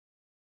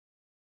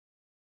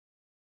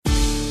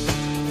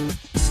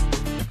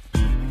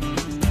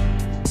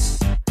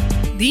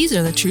These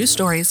are the true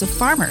stories of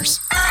farmers,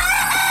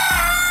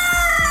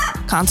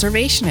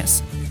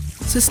 conservationists,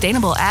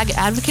 sustainable ag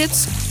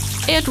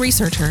advocates, and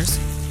researchers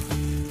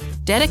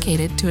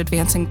dedicated to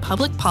advancing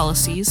public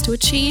policies to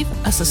achieve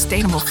a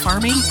sustainable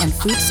farming and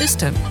food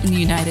system in the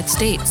United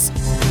States.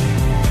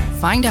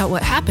 Find out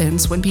what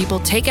happens when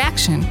people take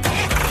action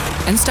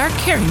and start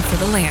caring for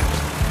the land.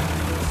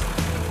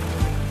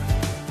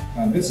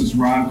 This is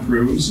Ron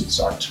Cruz. It's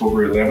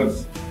October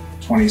 11th,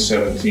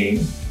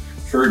 2017.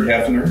 Ferd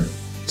Hoefner,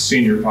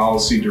 Senior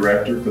Policy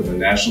Director for the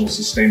National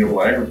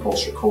Sustainable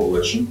Agriculture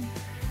Coalition,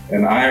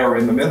 and I are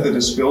in the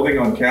Methodist Building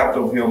on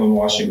Capitol Hill in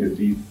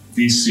Washington,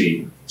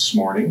 D.C. this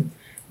morning,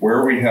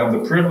 where we have the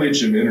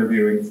privilege of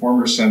interviewing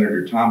former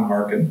Senator Tom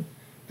Harkin,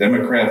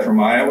 Democrat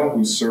from Iowa,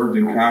 who served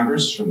in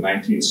Congress from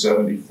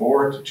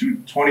 1974 to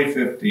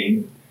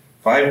 2015,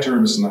 5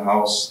 terms in the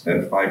House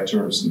and 5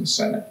 terms in the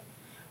Senate.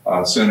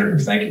 Senator,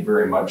 thank you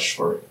very much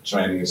for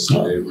joining us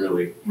today.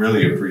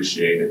 Really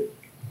appreciate it.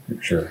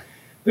 Sure.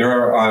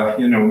 There are,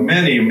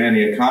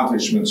 many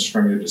accomplishments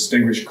from your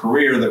distinguished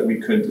career that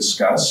we could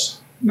discuss,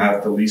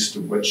 not the least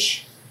of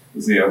which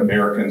is the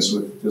Americans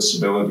with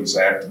Disabilities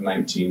Act of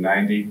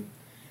 1990,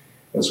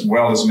 as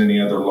well as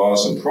many other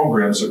laws and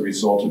programs that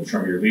resulted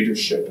from your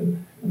leadership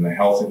in the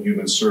Health and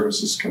Human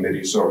Services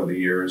committees over the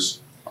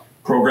years,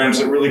 programs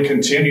that really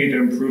continue to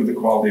improve the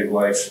quality of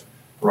life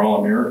for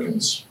all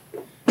Americans.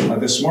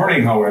 This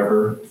morning,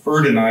 however,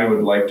 Ferd and I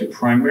would like to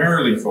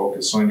primarily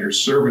focus on your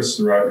service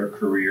throughout your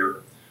career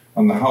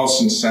on the House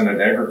and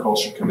Senate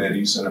Agriculture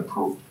Committees and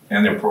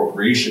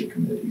Appropriation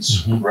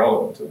Committees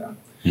relevant to them,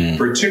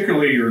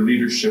 particularly your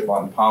leadership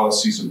on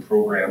policies and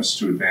programs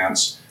to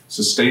advance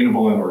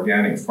sustainable and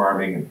organic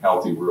farming in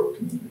healthy rural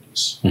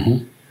communities.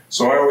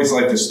 So I always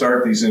like to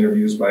start these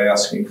interviews by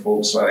asking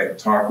folks I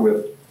talk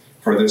with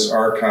for this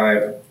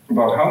archive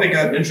about how they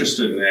got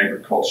interested in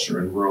agriculture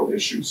and rural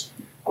issues,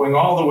 going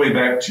all the way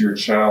back to your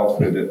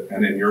childhood,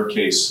 and in your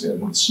case,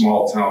 in the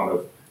small town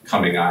of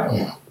Cumming,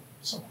 Iowa.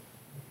 So.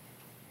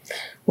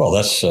 Well,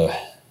 that's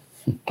talking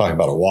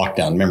about a walk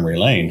down memory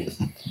lane.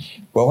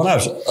 Well, when I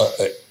was,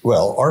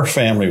 our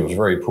family was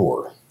very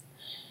poor.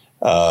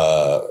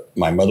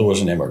 My mother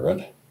was an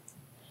immigrant.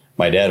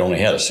 My dad only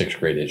had a 6th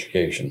grade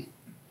education.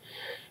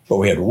 But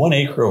we had 1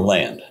 acre of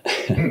land.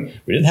 We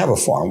didn't have a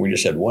farm, we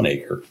just had 1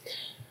 acre.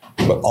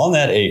 But on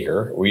that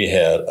acre, we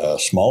had a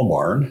small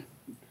barn,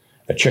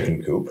 a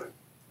chicken coop.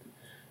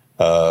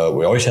 We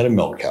always had a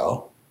milk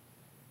cow.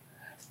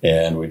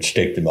 And we'd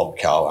stake the milk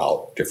cow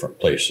out different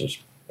places,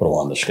 put them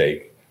on the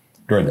stake.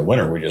 During the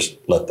winter, we just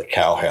let the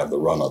cow have the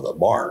run of the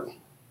barn.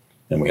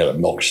 Then we had a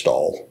milk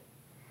stall.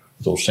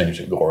 Those things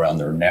that go around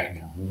their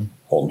neck,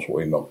 holds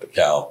where we milk the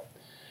cow.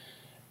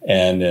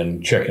 And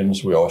then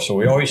chickens, we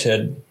always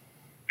had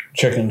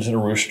chickens and a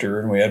rooster,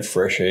 and we had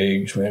fresh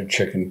eggs, we had a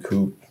chicken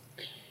coop.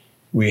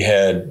 We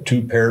had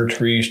 2 pear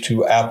trees,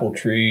 2 apple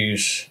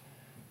trees,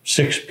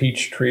 6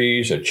 peach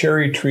trees, a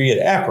cherry tree, an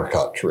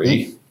apricot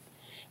tree,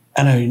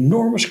 and an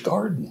enormous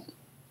garden,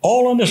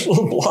 all on this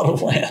little plot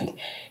of land.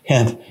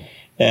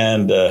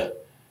 And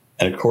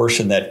of course,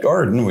 in that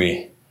garden,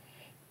 we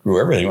grew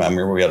everything. I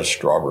remember we had a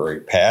strawberry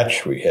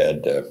patch. We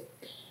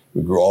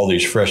grew all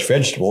these fresh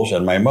vegetables,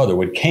 and my mother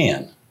would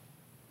can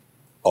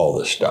all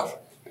this stuff.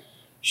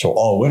 So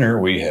all winter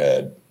we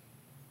had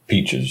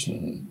peaches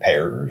and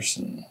pears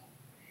and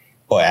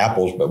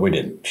apples, but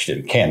she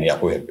didn't can the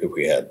apple.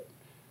 We had a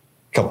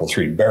couple,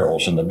 3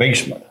 barrels in the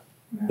basement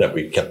that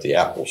we kept the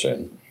apples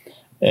in,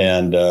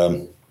 and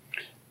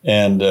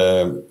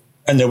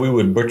then we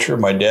would butcher.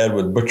 My dad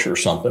would butcher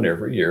something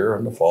every year.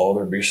 In the fall,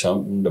 there'd be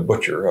something to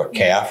butcher, a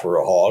calf or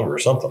a hog or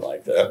something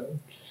like that.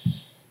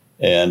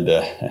 And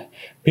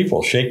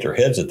people shake their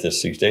heads at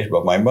this these days,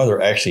 but my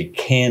mother actually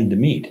canned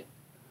meat.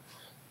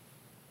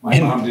 My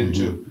mom did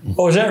too.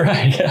 Oh, is that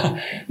right?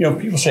 Yeah.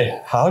 People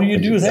say, how do you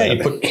do that?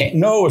 You put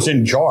no, it's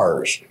in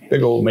jars,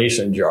 big old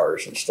mason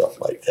jars and stuff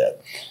like that.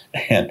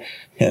 And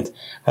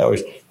I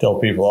always tell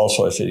people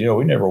also, I said,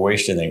 we never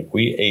waste anything.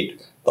 We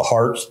ate the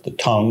hearts, the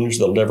tongues,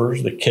 the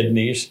livers, the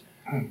kidneys,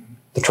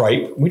 the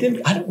tripe. We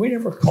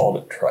never called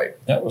it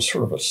tripe. That was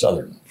sort of a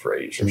Southern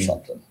phrase or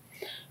something.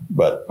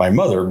 But my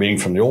mother, being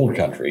from the old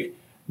country,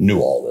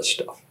 knew all this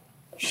stuff.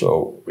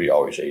 So we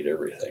always ate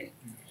everything.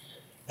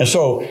 And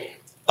so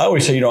I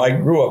always say, I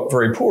grew up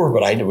very poor,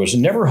 but I was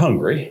never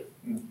hungry.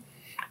 And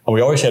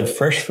we always had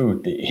fresh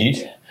food to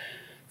eat,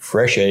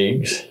 fresh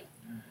eggs,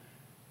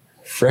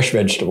 fresh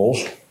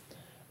vegetables.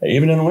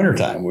 Even in the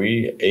wintertime,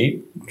 we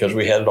ate because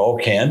we had it all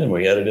canned and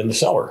we had it in the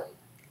cellar.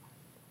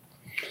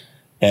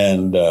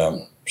 And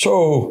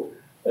so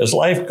as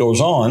life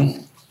goes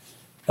on,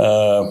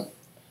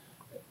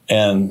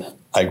 and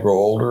I grow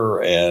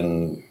older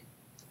and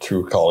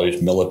through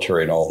college,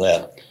 military and all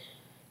that,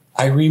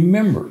 I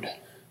remembered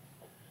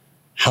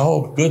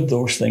how good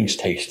those things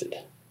tasted.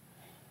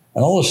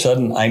 And all of a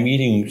sudden, I'm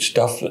eating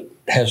stuff that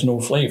has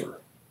no flavor.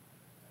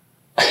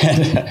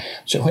 And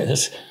so, wait,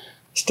 this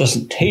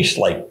doesn't taste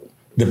like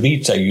the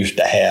beets I used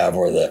to have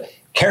or the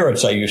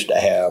carrots I used to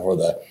have, or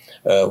the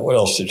what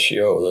else did she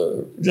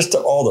owe? Just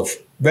all the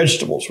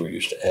vegetables we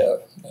used to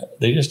have.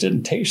 They just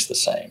didn't taste the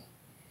same.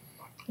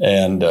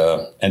 And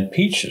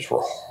peaches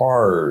were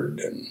hard.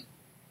 And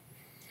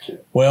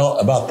well,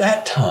 about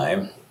that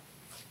time,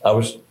 I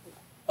was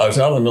out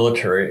of the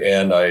military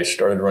and I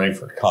started running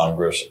for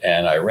Congress,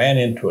 and I ran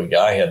into a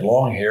guy who had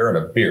long hair and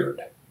a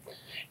beard,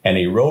 and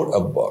he wrote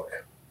a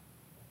book,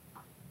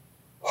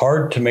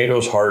 Hard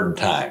Tomatoes, Hard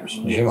Times,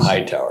 Jim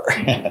Hightower.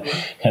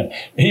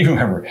 you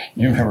remember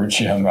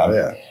Jim? Oh,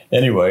 yeah.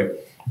 Anyway,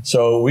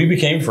 so we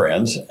became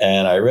friends,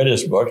 and I read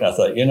his book, and I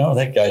thought,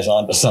 that guy's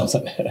onto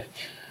something.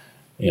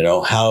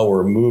 How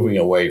we're moving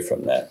away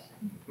from that.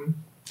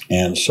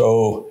 And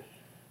so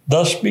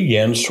thus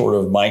began sort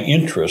of my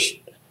interest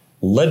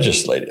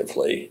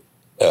legislatively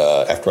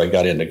after I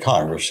got into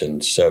Congress in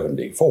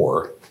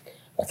 1974.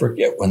 I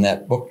forget when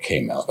that book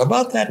came out.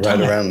 About that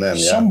time. Right around then,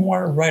 yeah.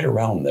 Somewhere right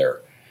around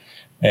there.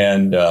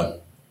 And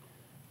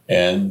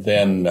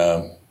then,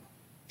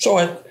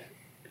 so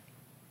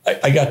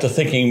I got to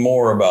thinking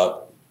more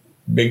about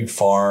big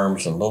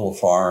farms and little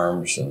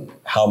farms and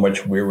how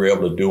much we were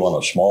able to do on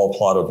a small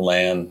plot of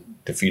land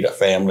to feed a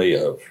family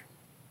of,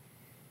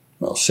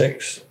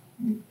 6,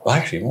 well,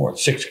 actually more,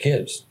 6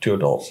 kids, 2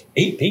 adults,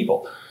 8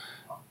 people.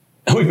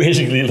 We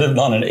basically lived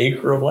on an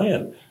acre of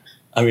land.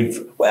 I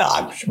mean,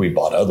 well, we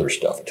bought other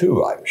stuff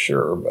too, I'm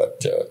sure,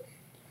 but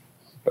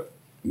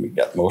we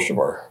got most of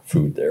our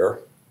food there.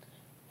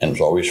 And it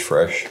was always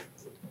fresh.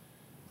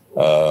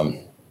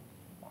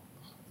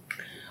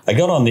 I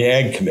got on the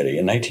Ag Committee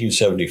in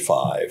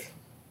 1975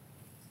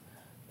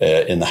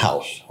 in the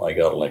House. I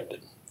got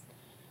elected.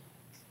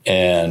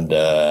 And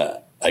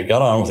I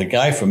got on with a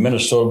guy from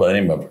Minnesota by the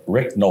name of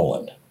Rick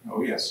Nolan.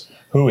 Oh, yes.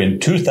 Who in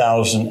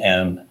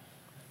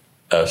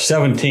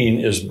 2017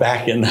 is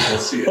back in the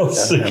House.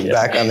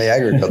 Back on the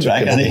Agriculture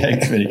Back on Committee. the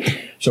Ag Committee.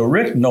 So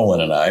Rick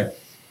Nolan and I,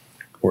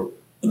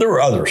 there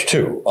were others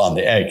too on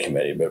the Ag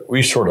Committee, but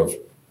we sort of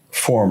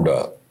formed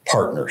a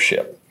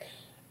partnership.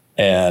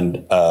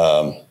 And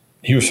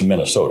he was from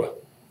Minnesota.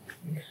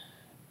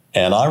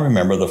 And I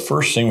remember the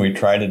first thing we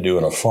tried to do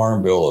in a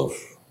farm bill of,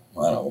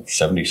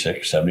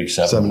 76,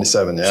 77.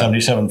 77, yeah.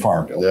 77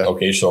 farm bill. Yeah.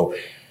 Okay, so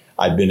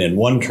I'd been in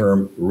one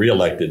term,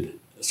 reelected,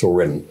 so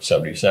we're in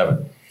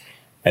 77.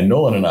 And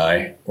Nolan and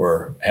I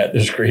had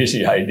this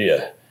crazy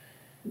idea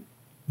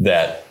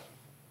that,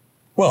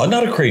 well,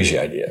 not a crazy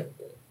idea.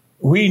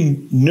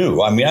 We knew,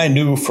 I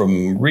knew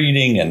from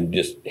reading and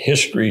just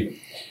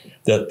history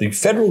that the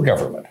federal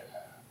government,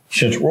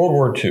 since World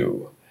War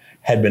II,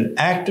 had been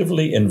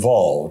actively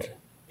involved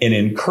in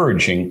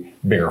encouraging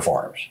bigger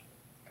farms.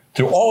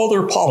 Through all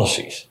their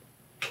policies,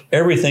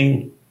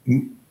 everything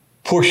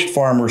pushed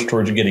farmers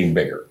towards getting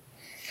bigger.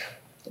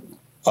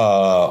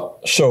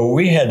 So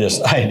we had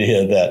this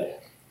idea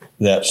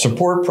that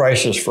support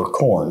prices for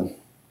corn,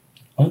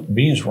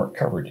 beans weren't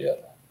covered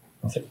yet,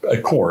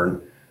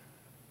 corn,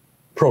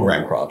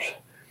 program crops,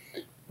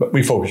 but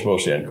we focused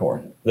mostly on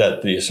corn,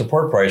 that the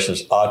support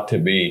prices ought to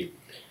be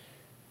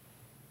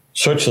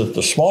such that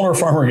the smaller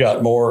farmer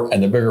got more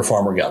and the bigger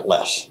farmer got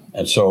less.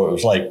 And so it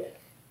was like,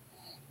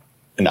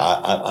 and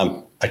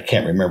I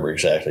can't remember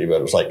exactly, but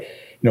it was like,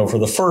 for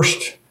the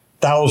first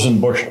 1,000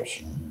 bushels,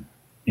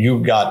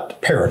 you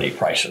got parity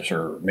prices,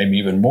 or maybe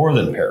even more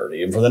than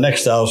parity. And for the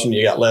next 1,000,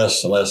 you got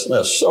less and less and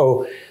less.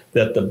 So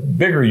that the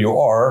bigger you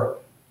are,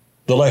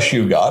 the less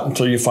you got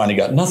until you finally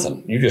got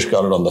nothing. You just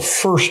got it on the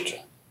first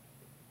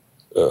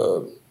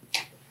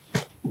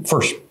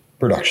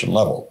production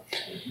level.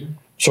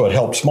 So it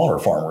helped smaller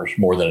farmers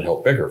more than it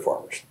helped bigger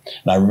farmers.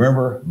 And I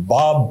remember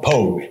Bob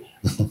Pogue,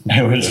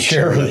 who was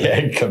chair of the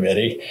Ag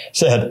Committee,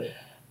 said,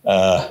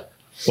 well,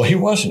 he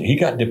wasn't. He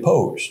got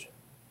deposed.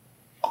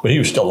 But he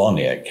was still on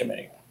the Ag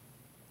Committee.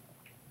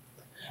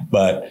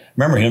 But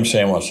remember him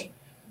saying once,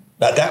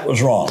 that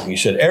was wrong. He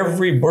said,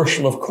 every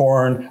bushel of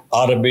corn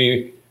ought to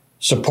be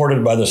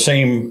supported by the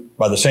same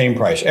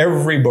price,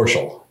 every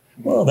bushel.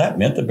 Well, that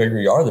meant the bigger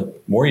you are, the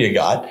more you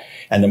got.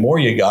 And the more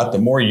you got, the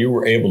more you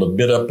were able to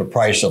bid up the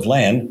price of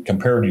land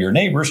compared to your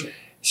neighbors.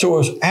 So it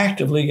was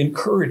actively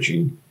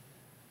encouraging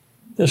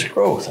this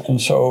growth. And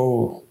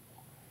so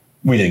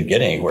we didn't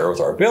get anywhere with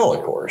our bill,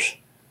 of course.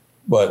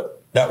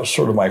 But that was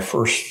sort of my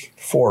first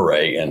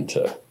foray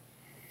into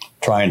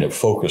trying to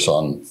focus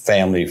on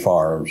family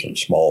farms and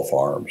small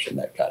farms and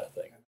that kind of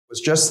thing. It was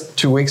just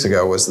 2 weeks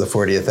ago was the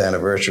 40th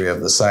anniversary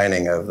of the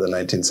signing of the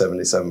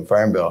 1977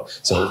 Farm Bill.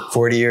 So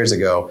 40 years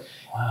ago.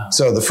 Wow.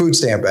 So the Food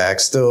Stamp Act,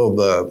 still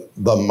the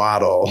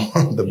model,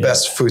 the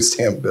best food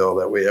stamp bill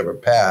that we ever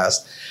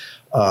passed.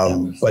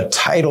 But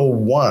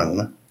Title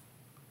I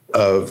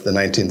of the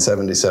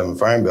 1977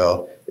 Farm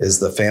Bill is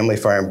the Family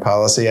Farm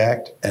Policy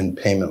Act and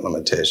payment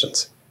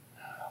limitations.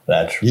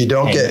 You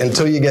don't get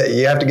until you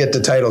have to get to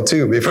Title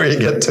II before you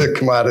get to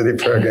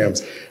commodity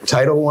programs.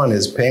 Title I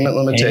is payment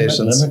limitations.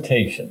 Payment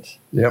limitations.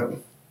 Yep.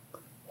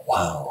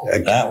 Wow.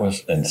 That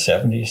was in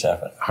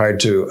 77. Hard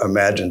to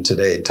imagine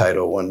today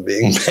Title I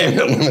being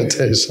payment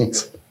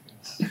limitations.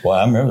 Well,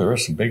 I remember there were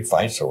some big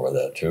fights over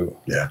that too.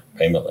 Yeah.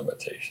 Payment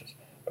limitations.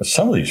 But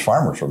some of these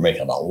farmers were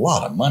making a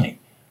lot of money.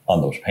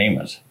 on those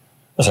payments.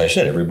 As I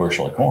said, every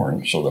bushel of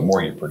corn, so the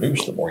more you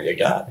produce, the more you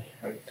got.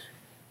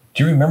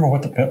 Do you remember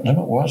what the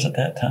limit was at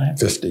that time?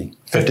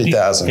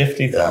 50,000.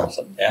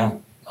 50,000, yeah.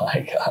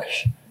 My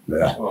gosh.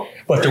 Yeah.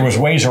 But there was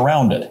ways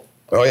around it.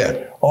 Oh,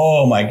 yeah.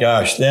 Oh, my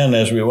gosh. Then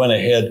as we went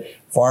ahead,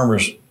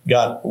 farmers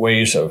got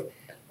ways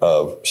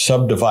of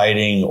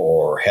subdividing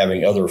or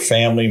having other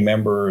family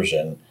members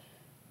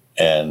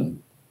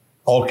and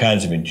all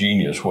kinds of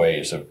ingenious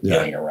ways of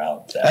getting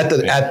around that.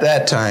 At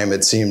that time,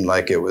 it seemed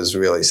like it was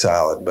really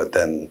solid, but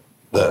then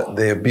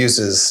the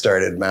abuses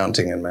started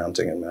mounting and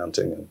mounting and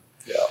mounting. And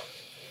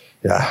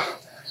yeah.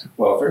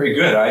 Well, very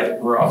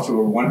good. We're off to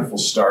a wonderful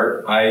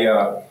start.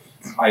 I,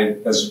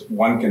 as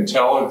one can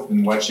tell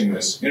in watching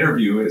this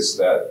interview, is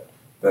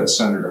that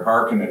Senator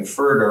Harkin and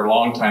Ferd are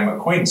longtime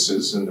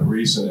acquaintances, and the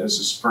reason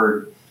is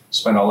Ferd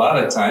spent a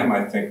lot of time,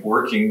 I think,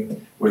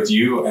 working with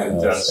you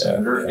and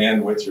Senator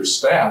and with your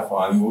staff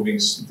on moving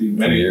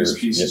many of these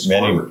pieces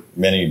forward.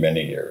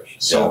 Many years.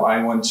 So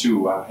I want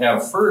to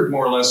have Ferd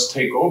more or less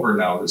take over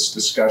now this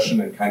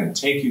discussion and kind of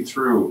take you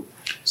through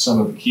some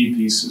of the key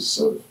pieces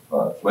of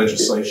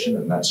legislation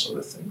and that sort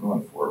of thing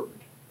going forward.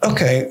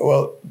 Okay,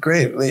 well,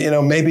 great.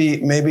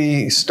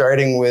 Maybe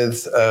starting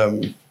with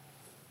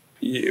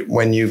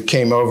when you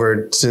came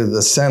over to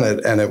the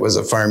Senate, and it was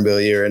a Farm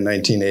Bill year in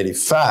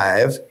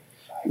 1985,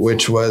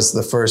 which was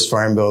the first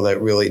farm bill that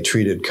really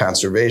treated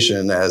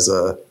conservation as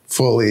a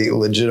fully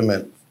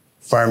legitimate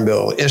farm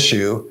bill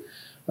issue.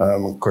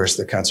 Of course,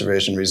 the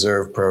Conservation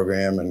Reserve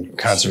Program and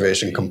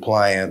conservation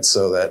compliance,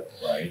 so that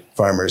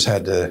farmers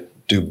had to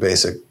do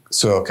basic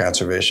soil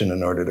conservation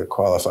in order to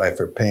qualify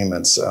for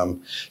payments.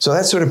 So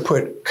that sort of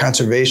put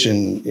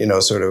conservation,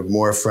 sort of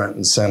more front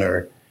and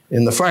center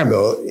in the Farm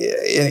Bill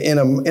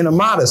in a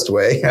modest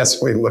way as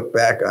we look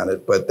back on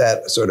it. But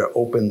that sort of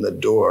opened the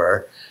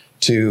door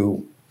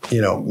to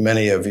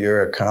many of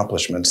your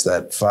accomplishments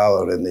that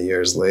followed in the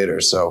years later.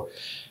 So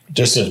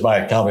just as my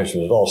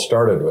accomplishments all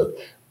started with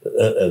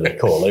the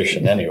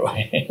coalition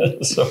anyway.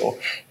 So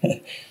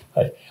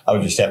I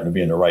would just happen to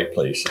be in the right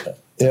place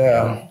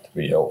to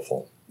be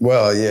helpful.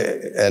 Well, yeah,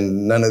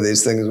 and none of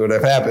these things would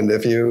have happened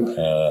if you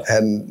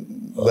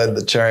hadn't led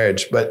the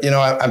charge. But,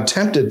 I'm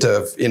tempted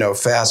to,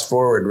 fast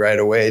forward right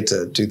away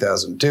to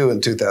 2002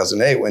 and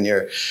 2008 when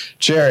you're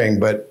chairing.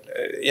 But,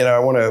 I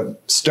want to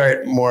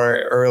start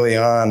more early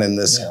on in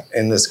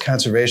this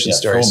conservation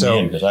story.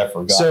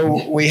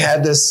 So we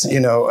had this,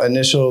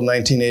 initial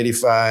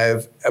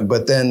 1985,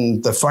 but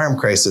then the farm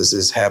crisis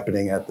is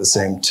happening at the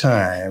same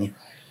time.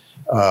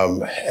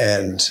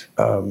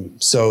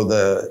 So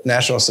the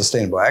National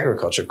Sustainable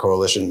Agriculture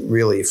Coalition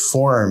really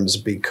forms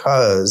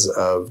because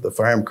of the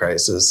farm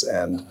crisis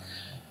and,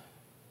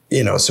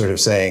 sort of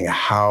saying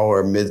how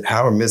are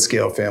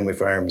mid-scale family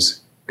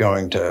farms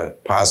going to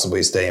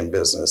possibly stay in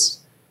business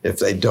if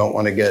they don't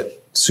want to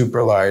get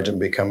super large and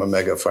become a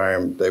mega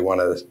farm. They want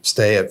to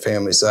stay at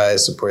family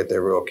size, support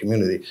their rural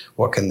community.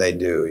 What can they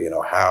do?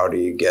 How do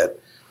you get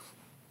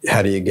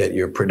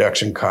your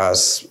production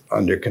costs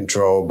under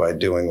control by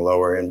doing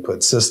lower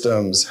input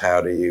systems?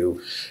 How do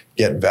you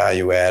get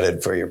value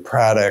added for your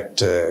product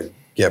to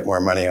get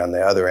more money on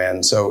the other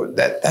end? So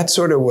that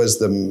sort of was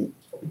the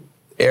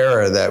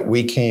era that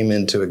we came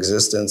into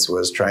existence,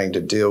 was trying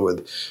to deal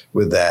with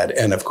that.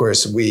 And of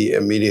course, we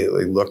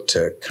immediately looked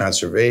to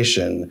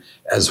conservation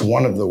as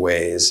one of the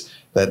ways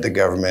that the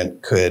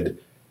government could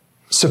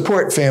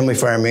support family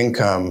farm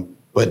income,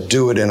 but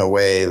do it in a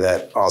way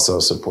that also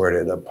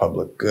supported a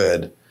public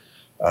good.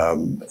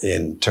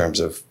 In terms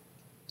of,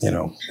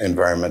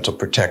 environmental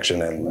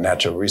protection and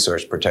natural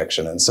resource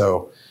protection. And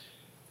so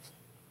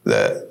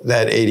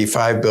that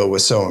 85 bill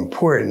was so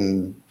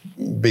important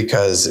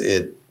because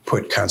it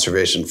put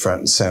conservation front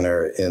and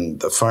center in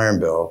the Farm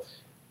Bill.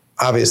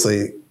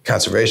 Obviously,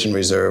 Conservation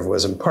Reserve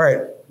was in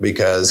part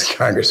because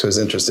Congress was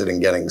interested in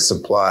getting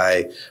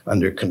supply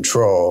under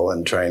control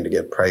and trying to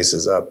get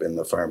prices up in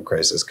the farm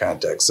crisis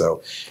context.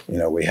 So,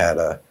 we had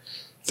a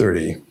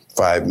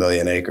 35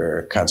 million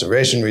acre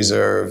conservation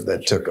reserve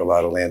that took a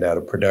lot of land out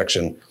of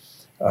production.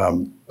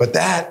 But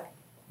that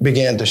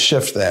began to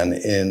shift then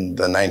in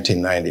the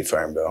 1990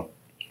 Farm Bill.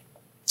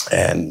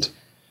 And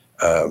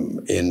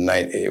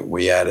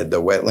we added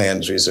the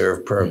Wetlands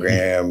Reserve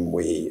Program.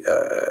 We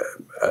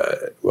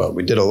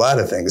did a lot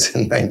of things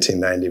in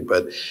 1990,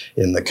 but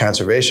in the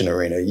conservation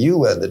arena, you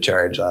led the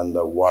charge on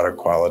the Water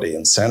Quality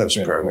Incentives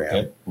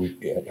Program,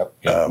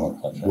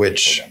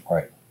 which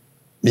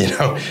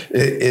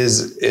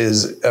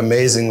is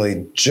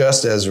amazingly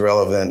just as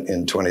relevant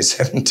in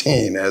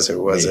 2017 as it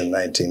was in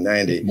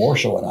 1990. More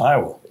so in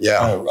Iowa.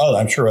 Yeah.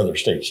 I'm sure other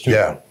states too.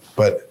 Yeah.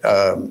 But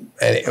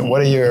and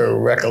what are your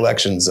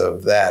recollections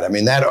of that? I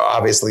mean, that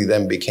obviously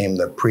then became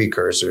the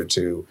precursor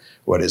to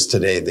what is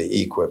today the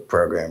EQIP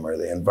program, or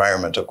the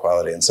Environmental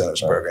Quality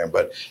Incentives Program.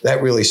 But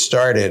that really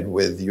started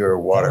with your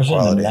water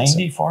quality. In the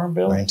 90 Farm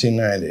Bill?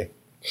 1990.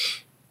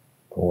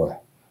 Boy,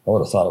 I would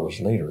have thought it was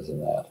later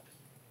than that.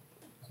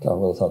 I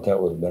would have thought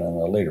that would have been in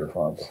a later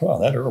Farm Bill. Wow,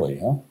 that early,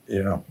 huh?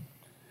 Yeah.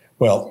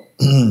 Well,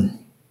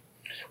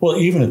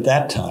 even at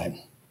that time,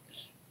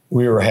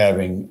 we were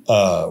having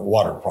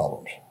water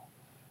problems.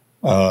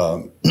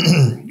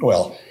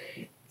 Well,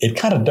 it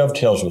kind of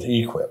dovetails with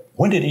EQIP.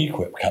 When did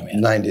EQIP come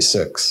in?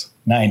 96.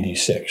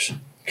 96.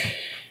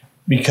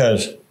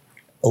 Because,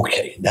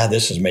 okay, now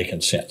this is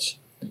making sense.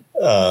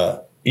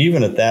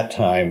 Even at that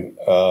time,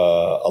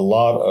 a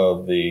lot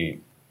of the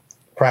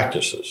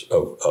practices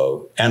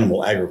of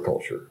animal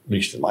agriculture, at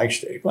least in my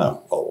state,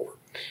 well, all over,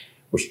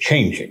 was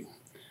changing.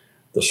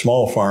 The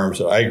small farms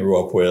that I grew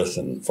up with,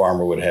 and the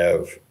farmer would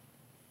have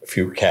a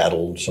few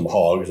cattle and some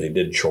hogs. They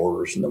did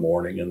chores in the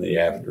morning and the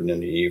afternoon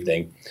and the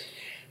evening.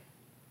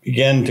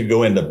 Began to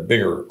go into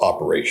bigger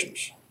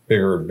operations,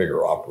 bigger and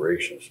bigger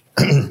operations.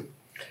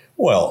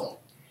 Well,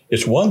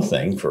 it's one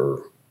thing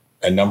for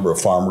a number of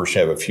farmers to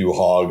have a few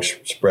hogs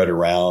spread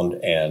around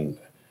and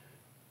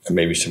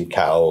maybe some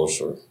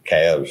cows or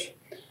calves.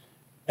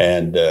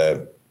 And,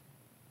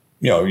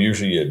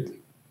 usually you'd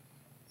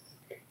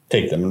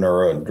take the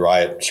manure and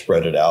dry it,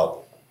 spread it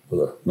out with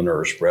a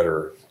manure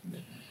spreader.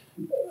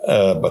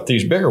 But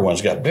these bigger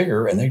ones got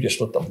bigger and they just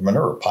let the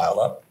manure pile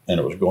up and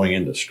it was going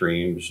into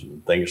streams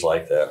and things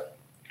like that.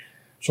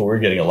 So we're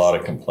getting a lot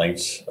of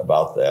complaints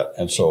about that.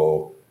 And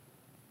so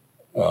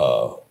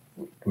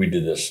we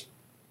did this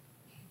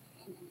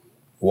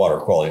water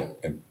quality,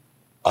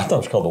 I thought it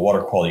was called the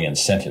Water Quality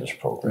Incentives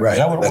Program. Right, Is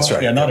that what it that's was?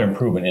 right. Yeah, not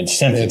improvement,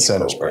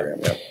 incentives program.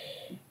 Yep.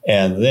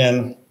 And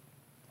then,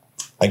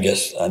 I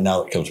guess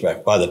now it comes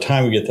back. By the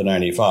time we get to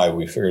 95,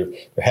 we figured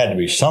there had to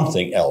be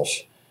something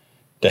else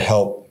to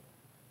help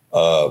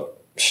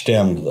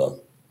stem the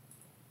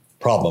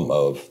problem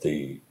of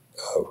the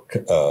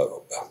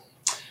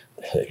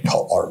they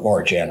call our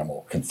large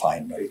animal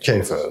confinement.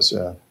 CAFOs,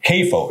 yeah.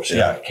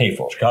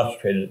 CAFOs,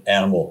 concentrated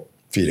animal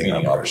Feeding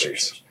operations.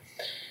 operations.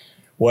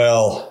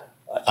 Well,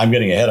 I'm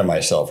getting ahead of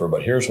myself here,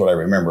 but here's what I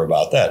remember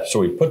about that. So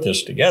we put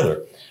this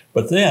together.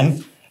 But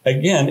then,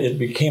 again, it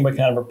became a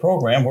kind of a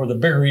program where the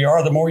bigger you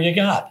are, the more you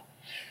got.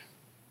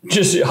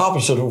 Just the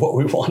opposite of what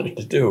we wanted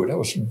to do. That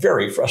was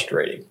very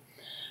frustrating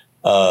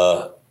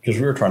because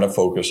we were trying to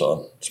focus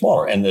on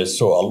smaller. And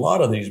so a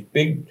lot of these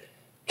big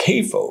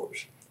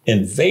CAFOs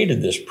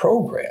invaded this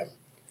program.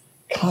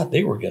 God,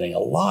 they were getting a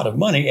lot of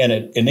money, and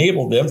it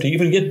enabled them to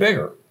even get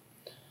bigger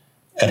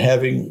and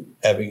having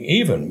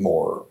even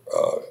more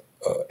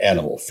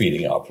animal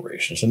feeding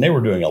operations. And they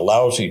were doing a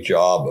lousy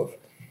job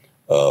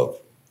of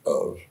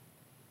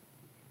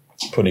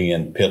putting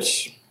in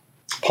pits,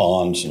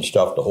 ponds and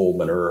stuff to hold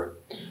manure.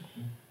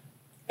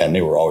 And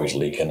they were always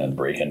leaking and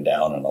breaking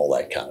down and all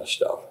that kind of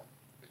stuff.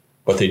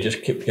 But they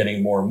just kept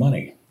getting more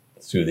money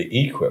through the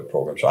EQIP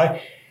program. So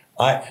I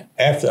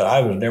after that,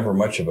 I was never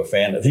much of a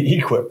fan of the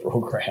EQIP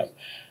program,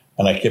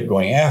 and I kept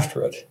going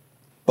after it.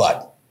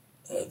 But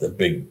the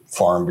big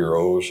farm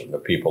bureaus and the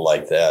people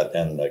like that,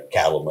 and the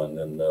cattlemen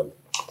and the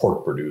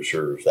pork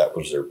producers, that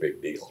was their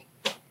big deal.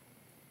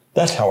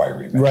 That's how I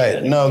remember it.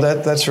 Right. No,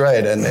 that's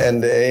right. And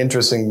an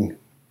interesting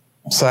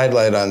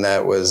sidelight on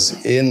that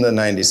was in the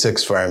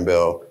 96 Farm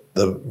Bill,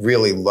 the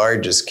really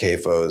largest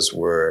CAFOs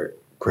were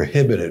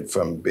prohibited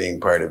from being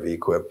part of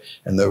EQIP.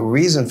 And the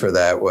reason for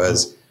that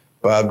was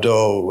Bob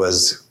Dole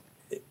was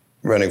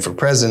running for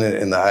president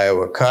in the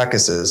Iowa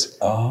caucuses.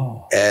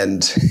 Oh.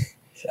 And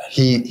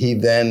he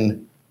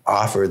then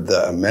offered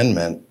the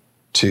amendment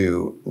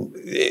to,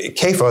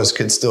 CAFOs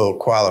could still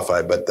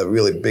qualify, but the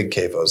really big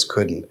CAFOs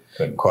couldn't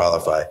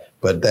qualify.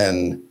 But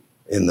then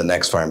in the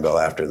next Farm Bill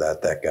after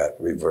that, that got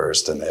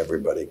reversed and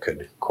everybody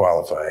could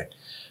qualify.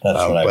 That's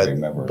what I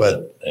remember.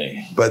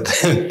 But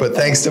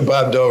thanks to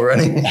Bob Dole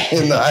running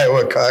in the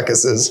Iowa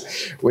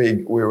caucuses,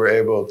 we were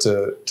able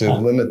to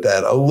limit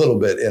that a little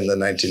bit in the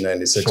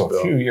 1996 so bill.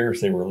 A few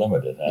years they were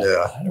limited.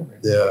 Yeah. I don't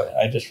remember.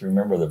 I just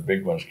remember the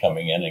big ones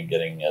coming in and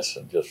getting us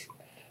and just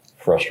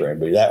frustrating.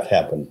 But that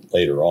happened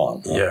later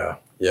on. Huh?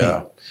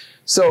 Yeah.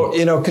 So,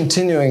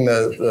 continuing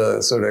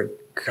the sort of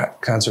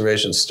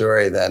conservation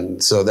story then,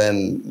 so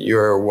then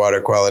your water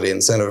quality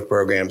incentive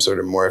program sort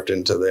of morphed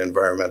into the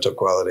environmental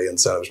quality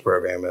incentives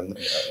program. And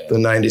the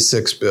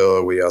 96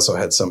 bill, we also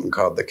had something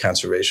called the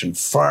conservation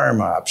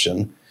farm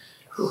option,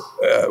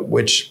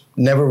 which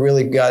never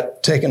really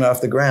got taken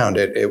off the ground.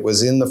 It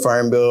was in the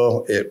Farm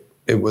Bill.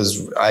 It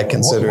was, I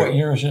consider. What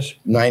year is this?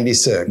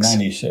 96.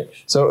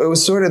 96. So it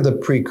was sort of the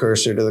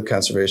precursor to the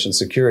Conservation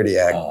Security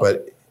Act,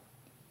 but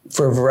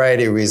for a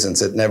variety of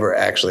reasons, it never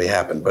actually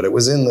happened, but it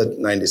was in the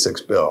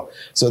 96 bill.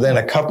 So then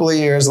a couple of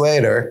years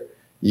later,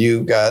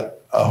 you got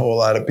a whole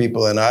lot of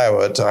people in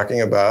Iowa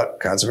talking about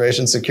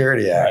Conservation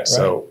Security Act. Right.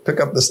 So pick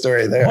up the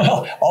story there.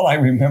 Well, all I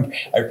remember,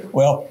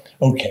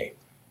 okay.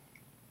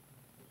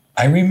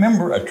 I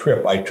remember a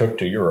trip I took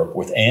to Europe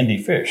with Andy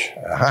Fish.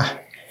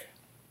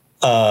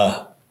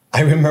 I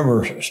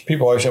remember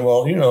people always saying,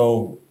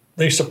 well,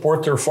 they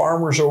support their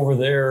farmers over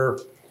there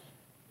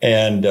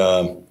and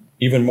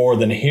even more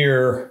than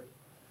here.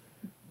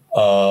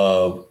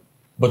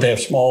 But they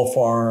have small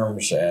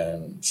farms,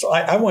 and so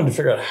I wanted to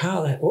figure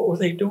out what were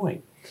they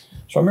doing.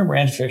 So I remember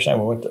Andy Fish and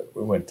I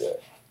we went to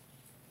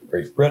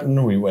Great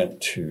Britain, we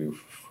went to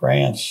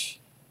France,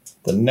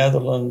 the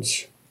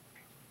Netherlands,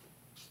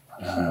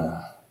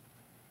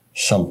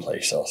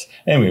 someplace else.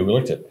 Anyway, we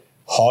looked at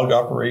hog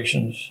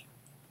operations.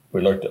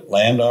 We looked at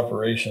land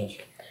operations.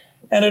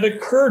 And it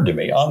occurred to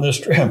me on this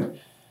trip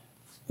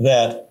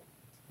that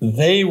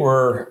they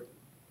were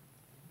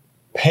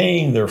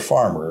paying their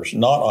farmers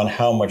not on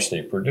how much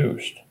they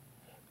produced,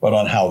 but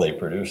on how they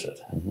produce it.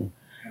 Mm-hmm.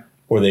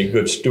 Were they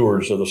good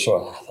stewards of the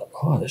soil? I thought,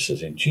 oh, this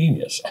is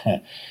ingenious.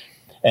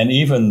 And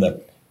even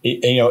what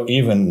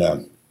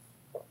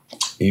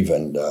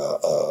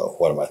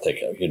am I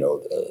thinking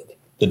of?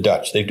 The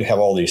Dutch, they do have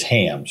all these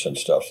hams and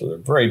stuff, so they're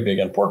very big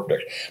on pork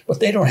production, but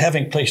they don't have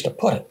any place to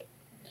put it.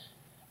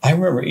 I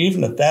remember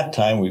even at that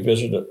time, we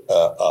visited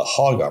a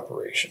hog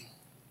operation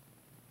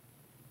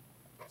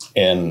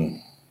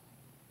in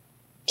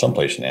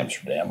someplace in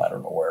Amsterdam, I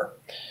don't know where.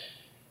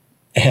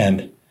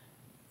 And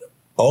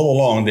all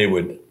along,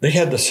 they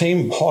had the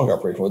same hog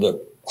operation where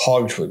the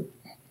hogs would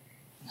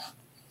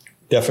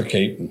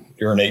defecate and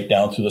urinate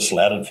down through the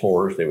slatted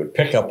floors. They would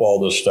pick up all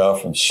this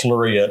stuff and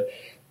slurry it,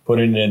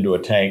 putting it into a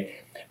tank.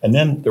 And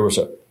then there was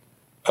a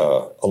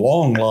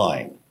long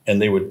line,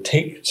 and they would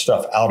take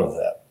stuff out of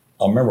that.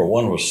 I remember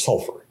one was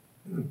sulfur,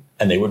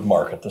 and they would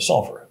market the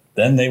sulfur.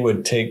 Then they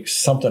would take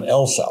something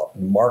else out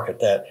and market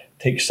that,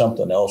 take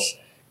something else,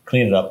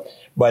 clean it up.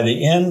 By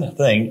the end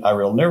thing, I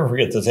will never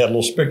forget this, they had a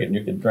little spigot, and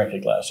you could drink a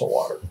glass of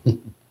water.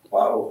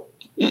 Wow.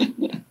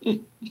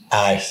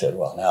 I said,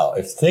 well, now,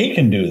 if they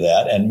can do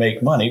that and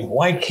make money,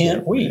 why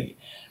can't we?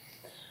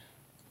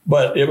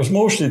 But it was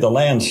mostly the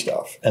land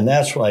stuff. And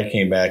that's when I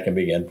came back and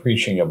began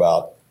preaching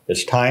about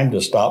it's time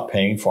to stop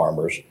paying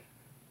farmers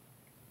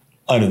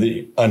under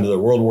the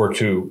World War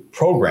II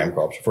program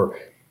crops for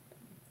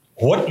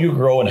what you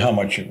grow and how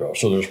much you grow.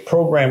 So there's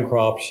program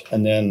crops,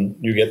 and then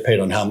you get paid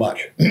on how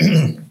much.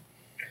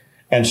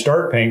 And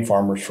start paying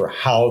farmers for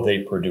how they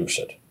produce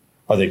it.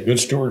 Are they good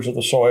stewards of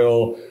the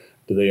soil?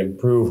 Do they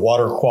improve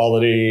water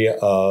quality,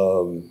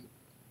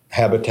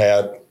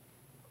 habitat,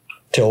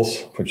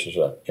 tilth, which is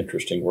an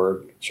interesting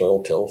word,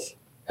 soil tilth,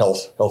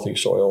 healthy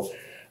soil.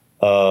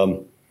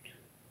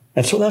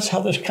 And so that's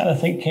how this kind of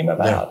thing came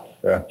about.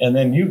 Yeah. And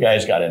then you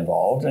guys got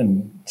involved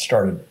and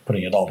started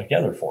putting it all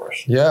together for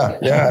us. Yeah.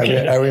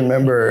 I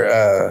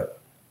remember,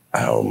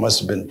 it must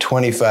have been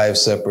 25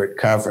 separate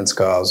conference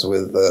calls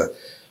with a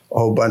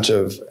whole bunch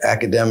of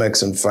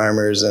academics and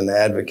farmers and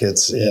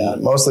advocates,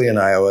 mostly in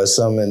Iowa,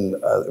 some in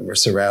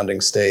surrounding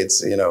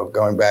states,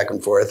 going back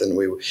and forth. And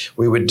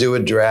we would do a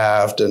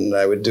draft, and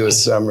I would do a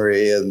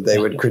summary, and they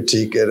would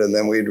critique it, and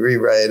then we'd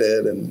rewrite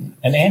it. And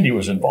Andy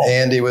was involved.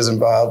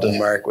 And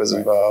Mark was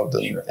involved.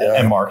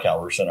 And Mark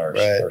Halverson, our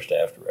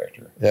staff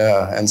director.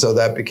 Yeah, and so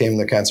that became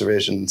the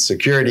Conservation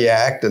Security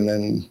Act, and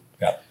then...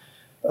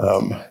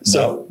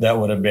 So that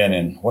would have been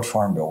in, what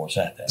farm bill was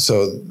that then?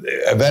 So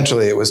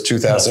eventually it was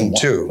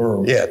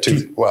 2002.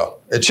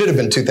 It should have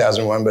been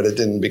 2001, but it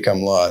didn't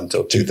become law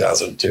until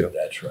 2002.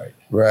 That's right.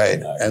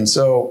 Right. And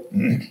so...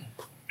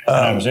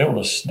 I was able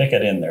to stick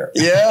it in there.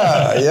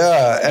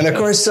 Yeah. And of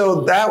course,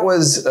 so that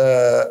was,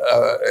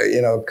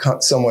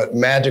 somewhat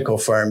magical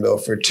farm bill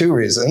for two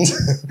reasons.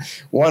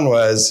 One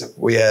was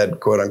we had,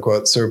 quote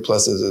unquote,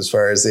 surpluses as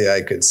far as the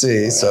eye could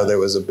see. So there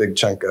was a big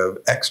chunk of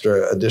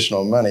extra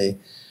additional money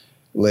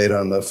laid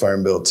on the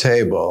farm bill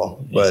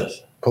table. But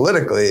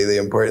politically, the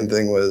important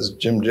thing was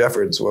Jim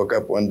Jeffords woke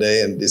up one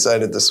day and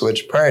decided to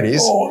switch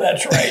parties. Oh,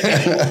 that's right.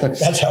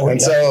 That's how we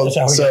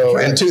got So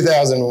in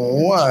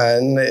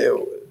 2001,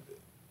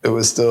 it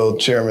was still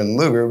Chairman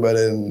Lugar, but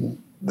then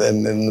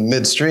in the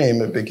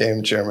midstream, it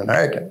became Chairman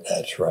Harkin.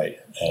 That's right.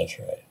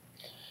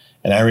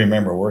 And I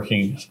remember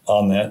working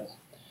on that.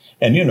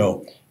 And,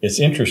 it's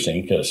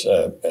interesting because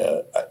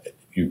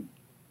you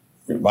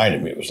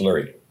reminded me, it was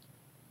Larry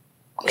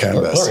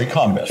Combest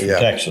from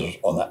Texas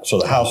on that. So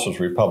the House was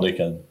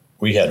Republican.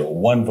 We had a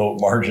 1-vote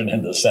margin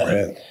in the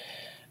Senate.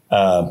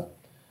 Right.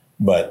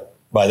 But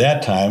by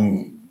that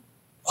time,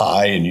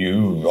 I and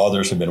you,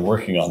 others have been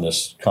working on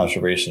this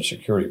conservation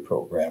security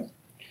program.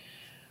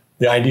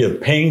 The idea of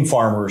paying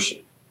farmers.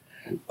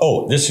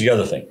 Oh, this is the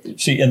other thing.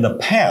 See, in the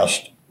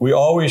past, we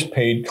always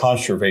paid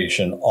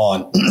conservation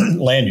on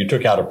land you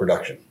took out of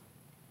production.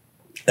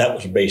 That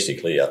was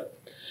basically a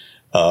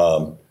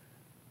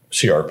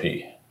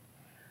CRP.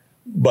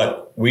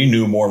 But we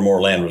knew more and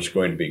more land was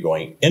going to be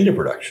going into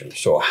production.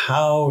 So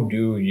how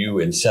do you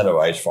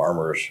incentivize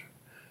farmers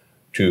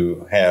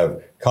to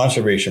have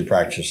conservation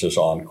practices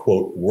on,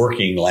 quote,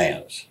 working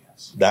lands?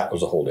 That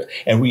was the whole deal.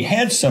 And we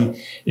had some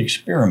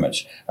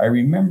experiments. I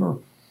remember,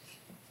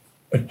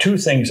 two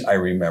things I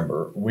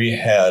remember. We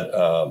had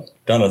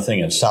done a thing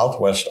in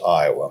southwest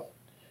Iowa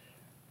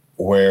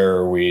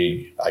where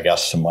I got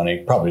some money,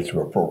 probably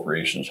through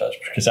appropriations,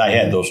 because I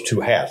had those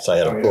two hats. I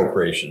had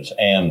appropriations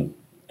and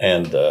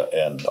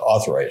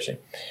authorizing.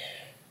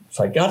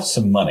 So I got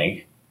some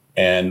money,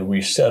 and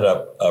we set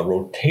up a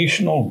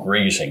rotational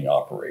grazing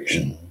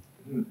operation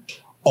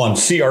on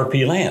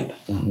CRP land.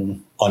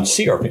 On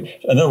CRP.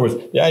 In other words,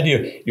 the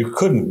idea you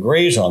couldn't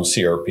graze on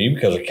CRP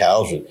because the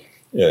cows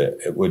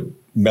would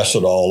mess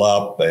it all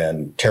up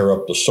and tear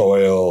up the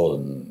soil,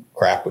 and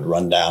crap would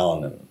run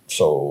down, and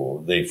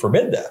so they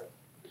forbid that.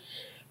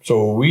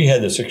 So we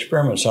had this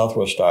experiment in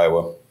Southwest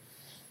Iowa.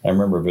 I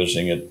remember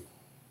visiting it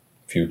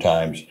a few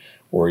times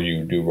where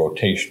you do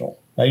rotational.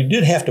 Now, you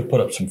did have to put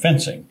up some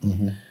fencing,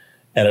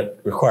 and it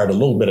required a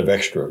little bit of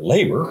extra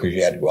labor because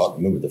you had to go out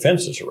and move the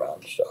fences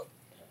around and stuff.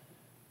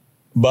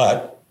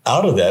 But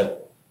out of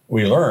that,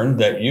 we learned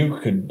that you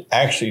could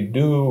actually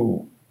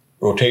do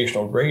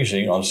rotational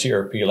grazing on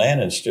CRP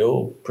land and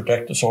still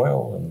protect the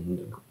soil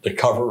and the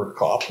cover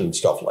crop and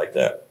stuff like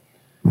that.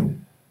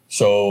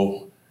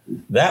 So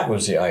that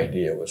was the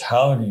idea, was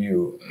how do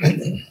you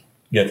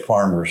get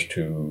farmers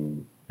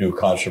to do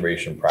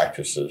conservation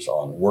practices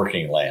on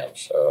working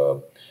lands,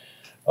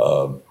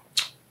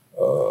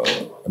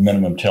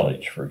 minimum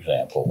tillage, for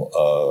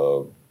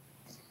example,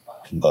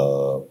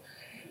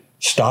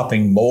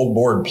 stopping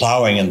moldboard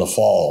plowing in the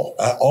fall.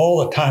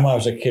 All the time I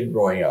was a kid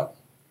growing up,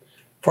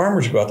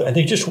 farmers go out there and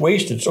they just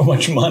wasted so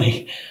much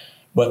money,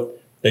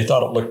 but they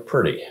thought it looked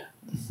pretty.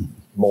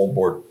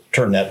 Moldboard,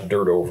 turn that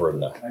dirt over in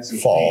the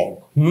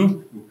fall.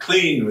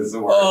 Clean was the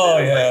word. Oh,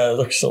 yeah, it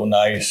looks so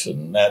nice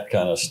and that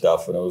kind of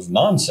stuff. And it was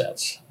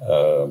nonsense.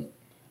 And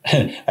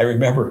I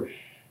remember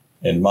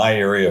in my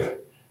area,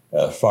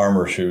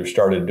 farmers who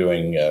started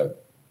doing,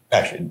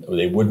 actually,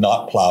 they would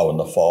not plow in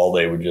the fall.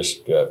 They would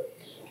just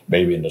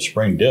maybe in the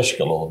spring disc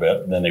a little bit,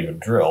 and then they would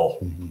drill,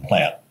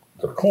 plant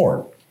their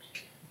corn.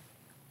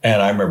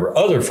 And I remember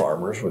other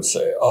farmers would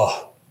say,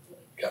 oh,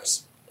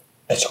 gosh,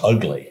 that's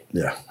ugly.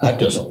 Yeah. That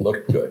doesn't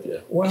look good. Yeah.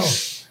 Well,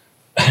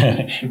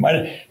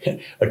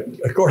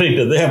 according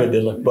to them, it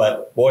did look,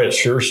 but boy, it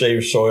sure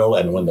saves soil.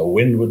 And when the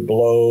wind would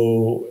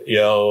blow,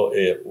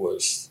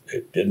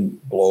 it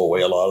didn't blow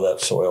away a lot of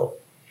that soil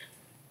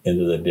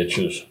into the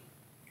ditches.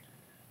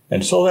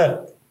 And so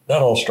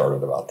that all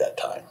started about that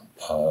time.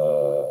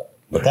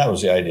 But that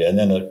was the idea. And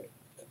then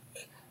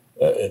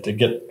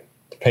to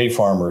pay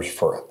farmers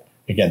for,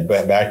 again,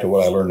 back to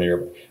what I learned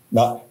here,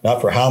 not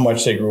for how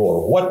much they grow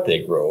or what they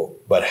grow,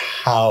 but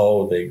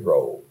how they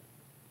grow,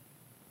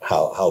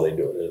 how they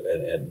do it,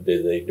 and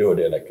they do it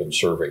in a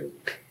conserving.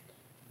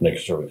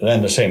 And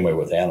then the same way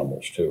with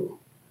animals too.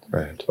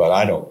 Right. But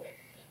I don't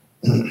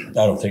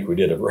think we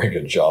did a very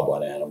good job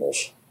on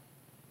animals.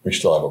 We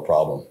still have a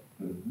problem.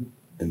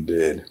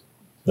 Indeed.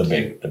 The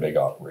big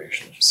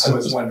operations. I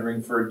was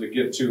wondering, Ferd, to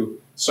get to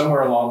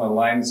somewhere along the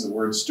lines, the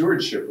word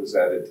stewardship was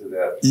added to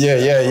that.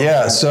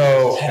 Yeah.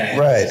 So,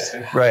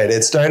 right.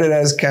 It started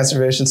as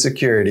Conservation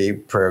Security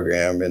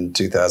Program in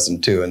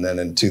 2002, and then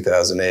in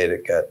 2008,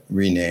 it got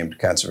renamed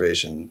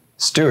Conservation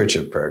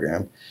Stewardship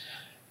Program.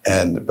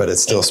 But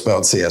it's still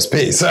spelled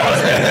CSP.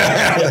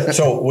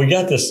 So we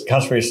got this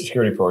Conservation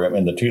Security Program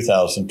in the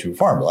 2002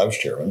 Farm Bill. I was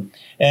chairman.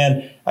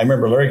 And I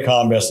remember Larry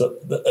Combest,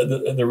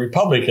 the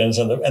Republicans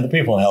and the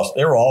people in the House,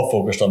 they were all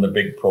focused on the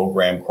big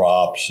program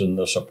crops and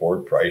the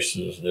support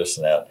prices, this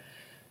and that.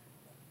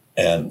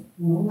 And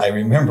I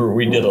remember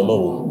we did a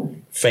little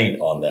feint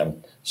on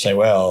them, saying,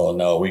 well,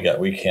 no, we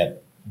can't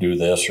do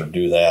this or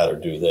do that or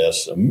do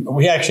this.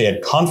 We actually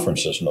had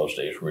conferences in those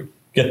days where we'd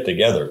get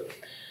together.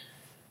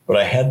 But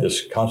I had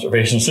this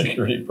conservation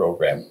security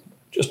program,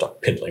 just a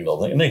piddling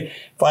little thing. And they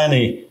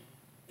finally,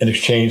 in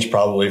exchange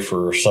probably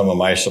for some of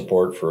my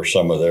support for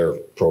some of their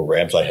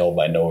programs I held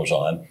my nose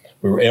on,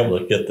 we were able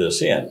to get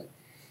this in.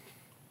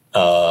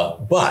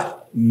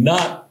 But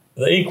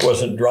the ink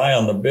wasn't dry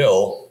on the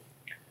bill.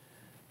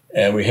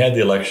 And we had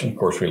the election. Of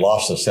course, we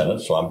lost the Senate,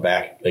 so I'm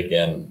back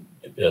again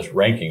as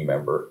ranking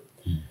member.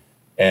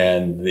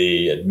 And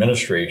the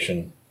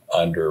administration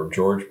under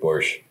George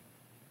Bush,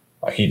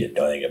 he didn't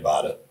know anything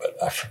about it, but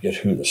I forget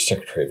who the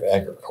Secretary of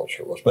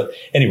Agriculture was. But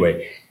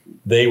anyway,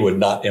 they would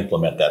not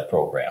implement that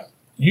program.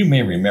 You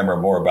may remember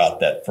more about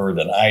that, Ferd,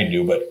 than I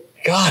do, but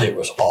God, it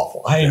was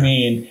awful. I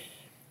mean,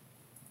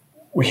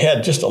 we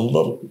had just a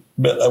little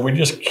bit, we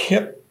just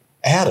kept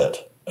at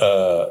it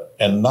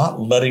and not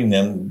letting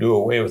them do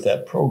away with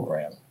that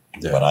program.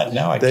 Yeah. But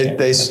now I can't.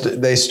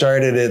 They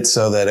started it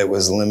so that it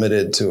was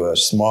limited to a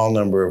small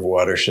number of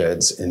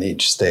watersheds in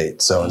each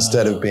state. So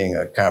instead of being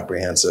a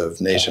comprehensive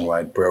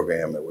nationwide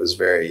program, it was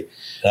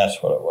that's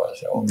what it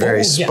was.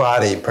 Very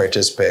spotty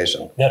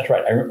participation. That's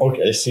right.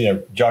 I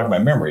jogged my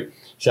memory.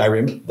 See,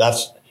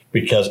 that's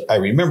because I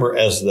remember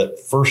as the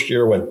first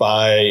year went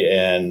by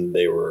and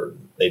they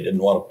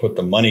didn't want to put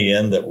the money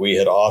in that we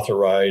had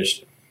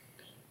authorized,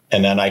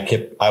 and then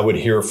I would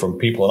hear from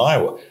people in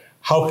Iowa,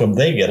 how come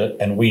they get it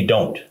and we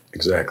don't?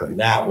 Exactly.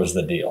 That was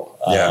the deal.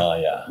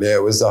 Yeah,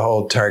 it was the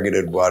whole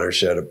targeted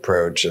watershed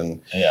approach,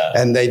 and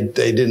they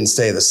didn't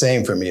stay the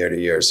same from year to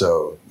year.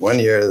 So one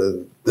year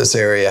this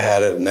area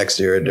had it, next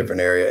year a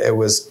different area. It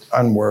was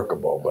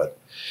unworkable, but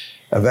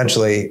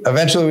eventually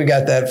we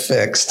got that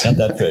fixed. And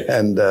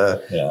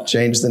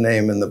changed the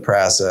name in the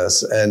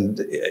process. And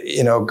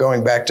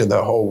going back to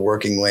the whole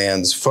working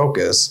lands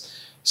focus.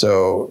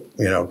 So,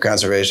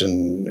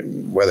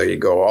 conservation, whether you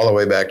go all the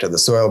way back to the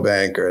soil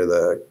bank or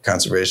the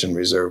conservation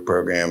reserve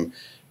program,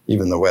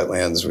 even the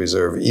wetlands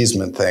reserve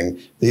easement thing,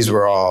 these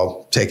were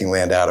all taking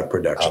land out of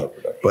production.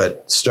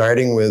 But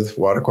starting with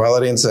water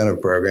quality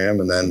incentive program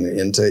and then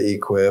into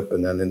EQIP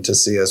and then into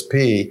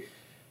CSP,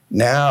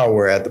 Now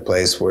we're at the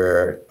place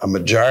where a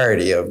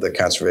majority of the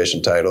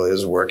conservation title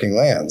is working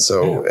land.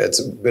 So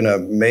it's been a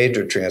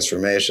major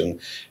transformation.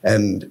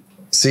 And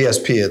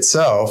CSP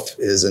itself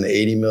is an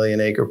 80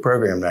 million acre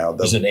program now.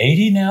 Is it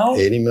 80 now?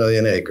 80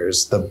 million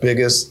acres, the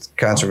biggest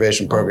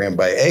conservation program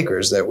by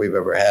acres that we've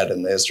ever had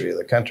in the history of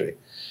the country.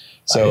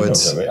 So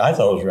I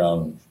thought it was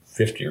around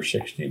 50 or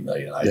 60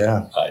 million.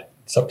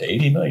 It's up to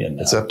 80 million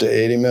now. It's up to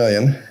 80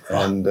 million.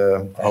 And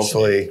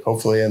hopefully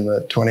in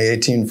the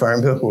 2018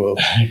 Farm Bill, we'll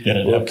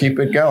keep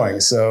it going.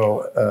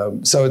 So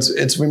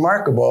it's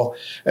remarkable.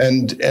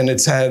 And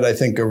it's had, I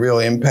think, a real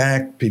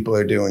impact. People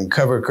are doing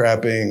cover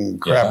cropping,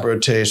 crop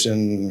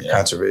rotation,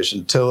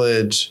 conservation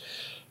tillage,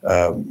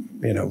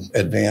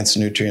 advanced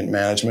nutrient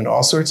management,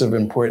 all sorts of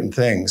important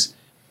things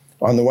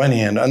on the one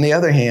hand. On the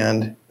other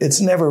hand,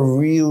 it's never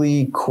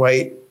really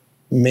quite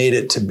made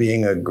it to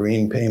being a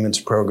green payments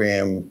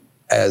program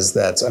as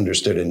that's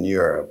understood in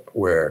Europe,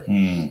 where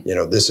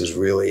this is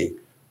really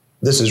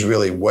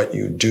what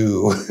you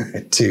do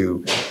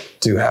to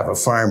have a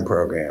farm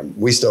program.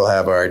 We still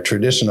have our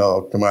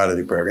traditional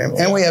commodity program,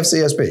 and we have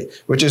CSP,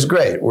 which is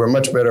great. We're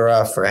much better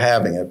off for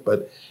having it.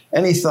 But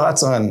any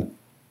thoughts on,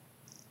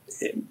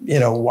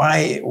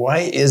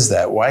 why is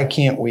that? Why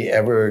can't we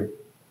ever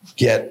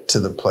get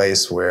to the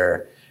place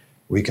where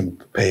we can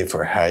pay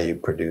for how you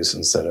produce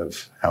instead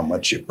of how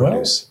much you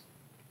produce?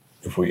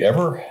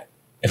 Well,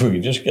 if we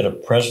could just get a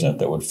president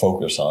that would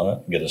focus on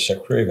it, get a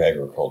Secretary of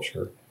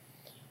Agriculture,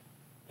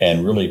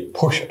 and really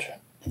push it,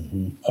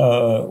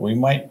 we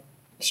might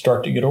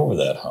start to get over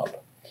that hump.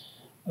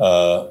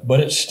 But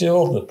it's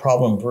still the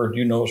problem, Ferd,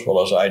 you know as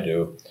well as I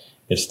do,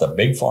 it's the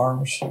big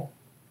farms,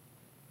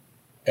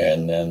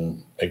 and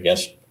then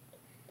against,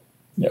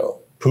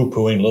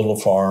 poo-pooing little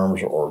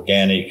farms or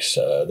organics,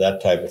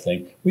 that type of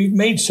thing. We've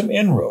made some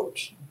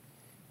inroads.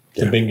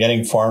 The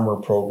Beginning Farmer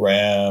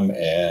Program,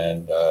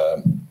 and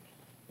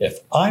if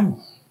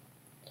I'm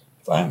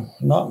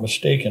not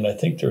mistaken, I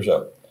think there's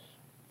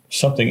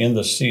something in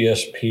the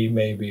CSP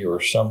maybe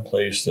or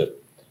someplace that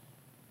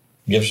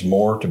gives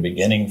more to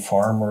beginning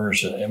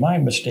farmers. Am I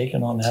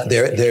mistaken on that?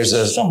 There's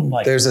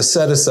a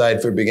set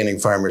aside for beginning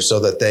farmers so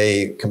that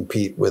they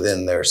compete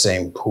within their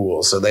same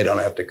pool, so they don't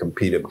have to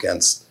compete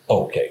against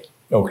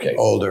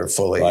older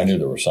fully. I knew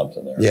there was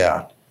something there.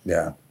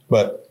 Yeah.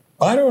 But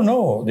I don't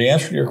know the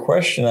answer to your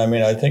question. I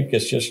mean, I think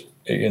it's just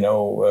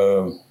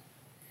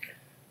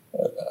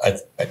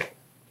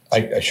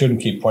I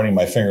shouldn't keep pointing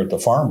my finger at the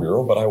Farm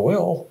Bureau, but I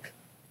will.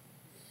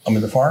 I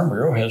mean, the Farm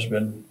Bureau has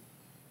been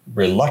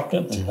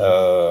reluctant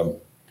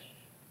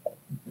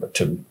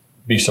to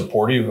be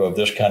supportive of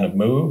this kind of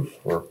move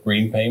for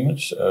green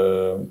payments.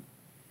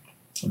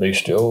 They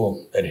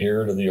still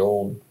adhere to the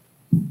old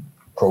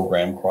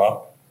program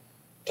crop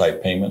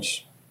type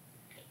payments.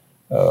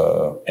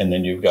 And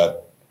then you've got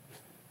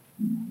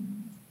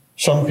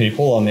some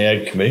people on the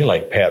Ag Committee,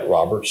 like Pat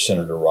Roberts,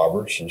 Senator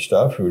Roberts and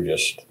stuff, who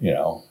just,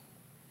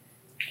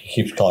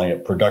 keeps calling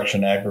it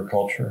production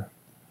agriculture.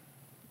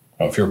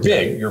 Now, if you're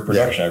big, you're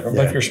production agriculture.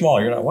 But if you're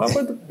small, you're not. Well,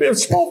 but the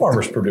small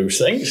farmers produce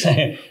things.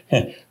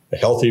 The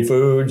healthy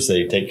foods,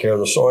 they take care of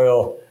the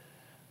soil.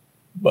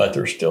 But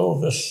there's still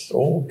this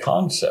old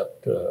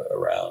concept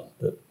around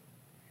that.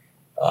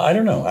 I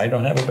don't know. I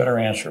don't have a better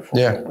answer for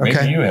it.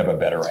 Maybe you have a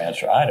better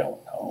answer. I don't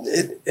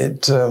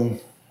know.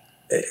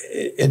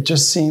 It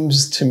just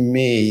seems to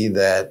me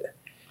that,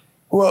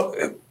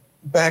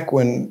 back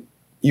when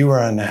you were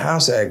on the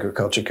House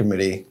Agriculture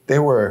Committee,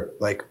 there were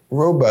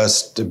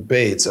robust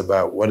debates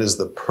about what is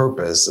the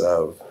purpose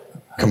of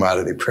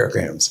commodity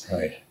programs.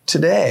 Right.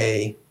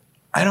 Today,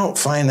 I don't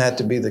find that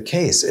to be the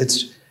case.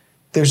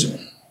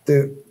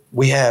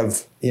 We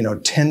have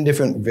 10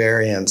 different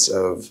variants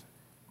of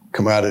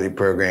commodity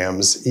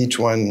programs, each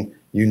one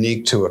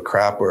unique to a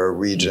crop or a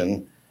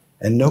region,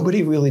 and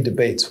nobody really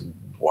debates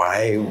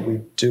why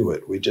we do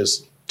it. We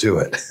just do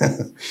it.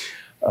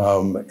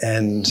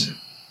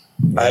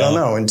 I don't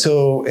know,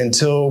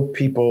 until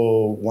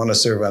people want to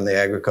serve on the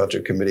Agriculture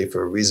Committee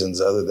for reasons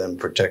other than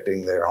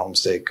protecting their home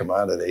state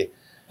commodity.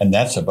 And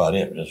that's about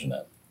it, isn't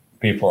it?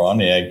 People are on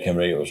the Ag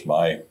Committee. It was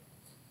my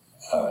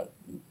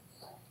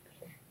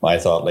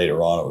thought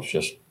later on. It was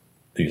just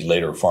these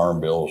later farm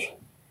bills,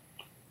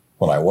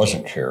 when I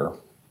wasn't chair,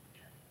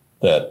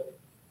 that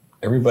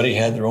everybody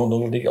had their own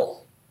little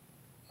deal.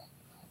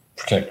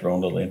 Protect their own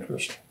little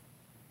interest.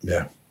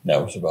 Yeah.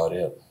 That was about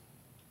it.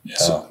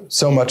 Yeah.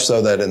 So much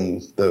so that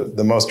in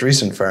the most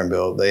recent Farm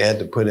Bill, they had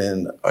to put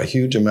in a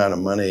huge amount of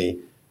money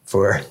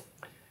for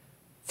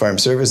Farm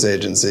Service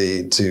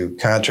Agency to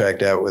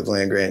contract out with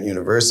land-grant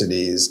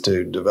universities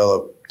to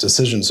develop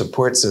decision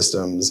support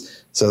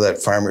systems so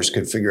that farmers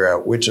could figure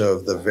out which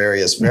of the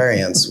various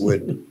variants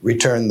would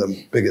return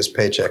the biggest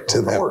paycheck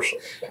to them. Of course.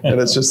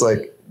 And it's just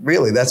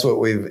really, that's what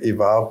we've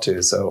evolved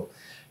to. So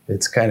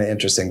it's kind of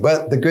interesting.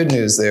 But the good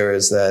news there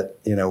is that,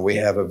 we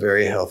have a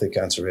very healthy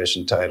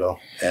conservation title,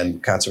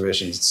 and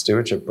conservation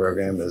stewardship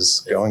program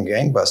is going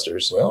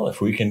gangbusters. Well,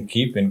 if we can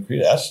keep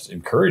increasing, that's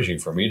encouraging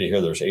for me to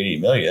hear there's 80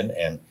 million.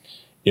 And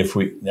if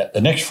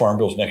the next farm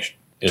bill is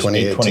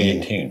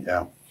 2018.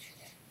 Yeah.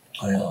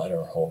 I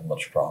don't hold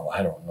much problem.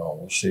 I don't know.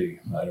 We'll see.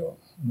 I don't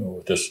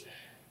know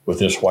with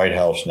this White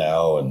House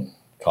now and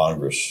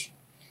Congress.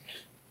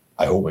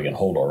 I hope we can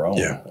hold our own.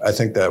 Yeah, I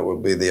think that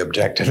would be the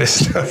objective,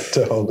 is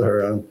to hold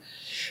our own.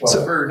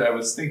 Well, Ferd, I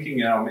was thinking,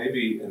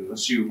 maybe,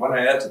 unless you want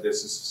to add to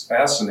this, this is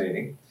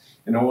fascinating.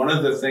 One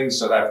of the things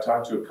that I've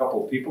talked to a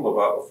couple of people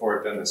about before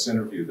I've done this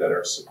interview that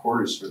are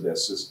supporters for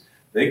this is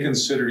they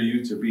consider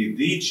you to be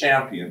the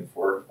champion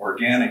for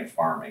organic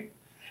farming.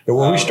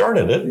 Well, we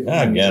started it.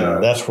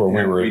 That's where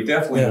we were. We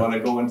definitely want to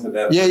go into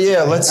that.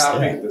 Let's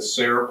topic, the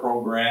SARE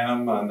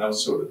program and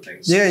those sort of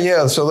things.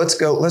 Yeah. So let's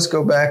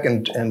go back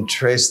and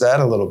trace that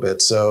a little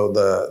bit. So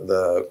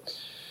the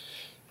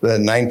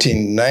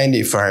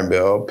 1990 Farm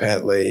Bill,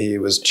 Pat Leahy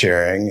was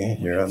chairing.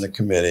 You're on the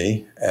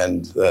committee,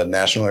 and the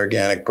National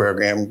Organic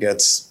Program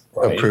gets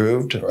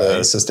approved. Right.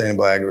 The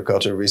Sustainable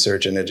Agriculture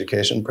Research and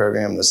Education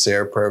Program, the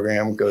SARE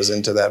program, goes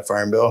into that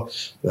Farm Bill.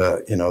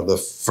 The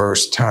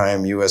first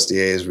time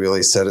USDA has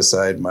really set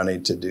aside money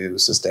to do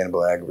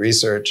sustainable ag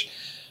research,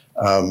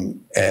 so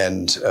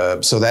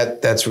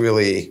that's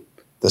really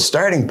the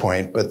starting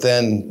point. But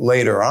then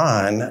later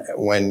on,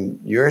 when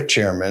you're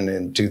chairman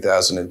in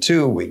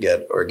 2002, we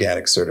get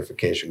organic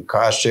certification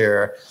cost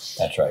share.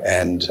 That's right.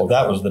 And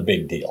that was the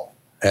big deal.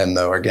 And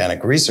the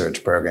organic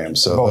research program.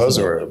 So those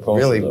were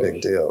really big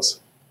deals.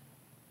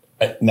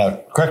 Now,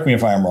 correct me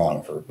if I'm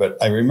wrong, but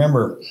I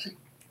remember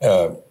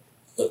a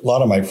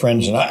lot of my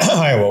friends in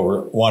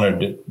Iowa wanted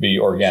to be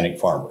organic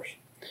farmers.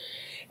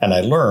 And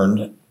I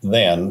learned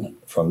then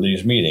from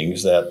these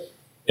meetings that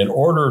in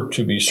order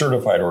to be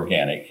certified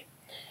organic,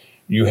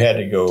 you had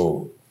to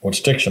go, what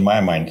sticks in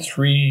my mind,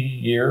 3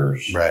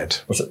 years.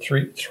 Right. Was it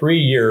 3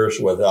 years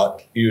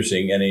without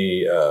using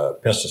any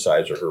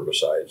pesticides or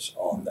herbicides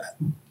on that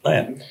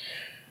land?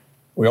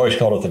 We always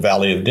called it the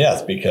Valley of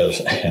Death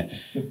because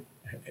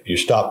you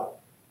stopped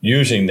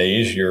using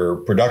these, your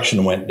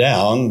production went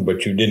down,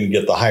 but you didn't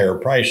get the higher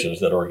prices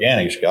that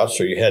organics got,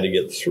 so you had to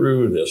get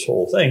through this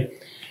whole thing.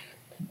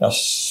 Now,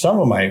 some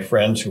of my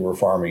friends who were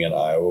farming in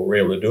Iowa were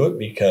able to do it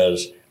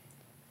because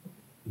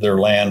their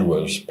land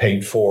was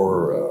paid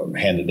for,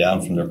 handed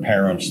down from their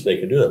parents. They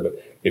could do that.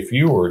 But if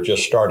you were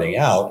just starting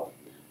out,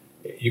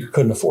 you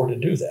couldn't afford to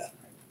do that.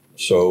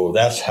 So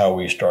that's how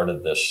we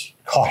started this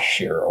cost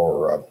share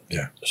or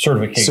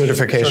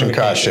certification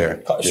cost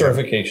share.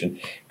 Certification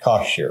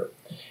cost share.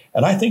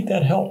 And I think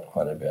that helped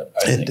quite a bit.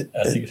 I think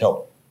it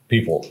helped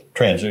people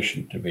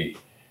transition to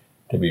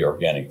be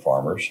organic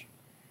farmers.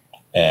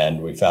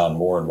 And we found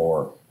more and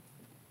more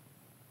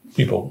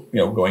people,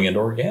 going into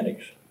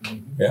organics.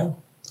 Mm-hmm. Yeah.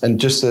 And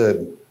just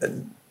to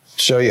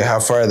show you how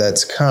far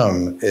that's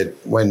come,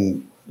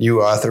 when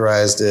you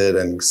authorized it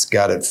and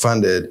got it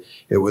funded,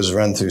 it was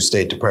run through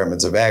state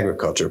departments of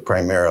agriculture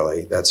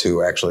primarily. That's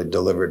who actually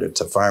delivered it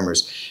to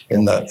farmers.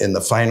 In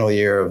the final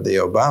year of the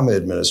Obama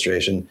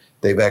administration,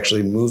 they've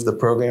actually moved the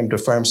program to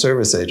Farm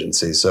Service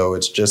Agency. So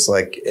it's just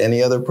like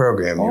any other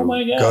program.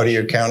 You go to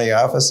your county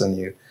office and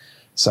you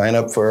sign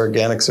up for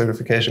organic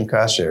certification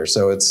cost share.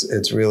 So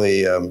it's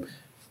really,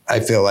 I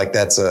feel like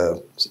that's a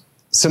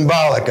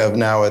symbolic of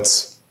now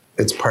it's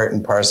part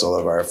and parcel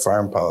of our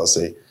farm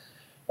policy.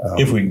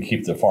 If we can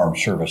keep the Farm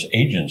Service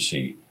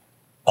Agency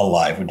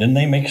alive, have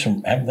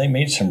they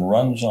made some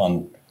runs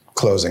on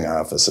closing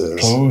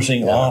offices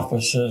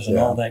and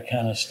all that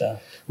kind of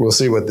stuff? We'll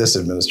see what this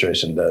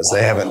administration does.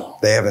 Wow.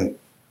 They haven't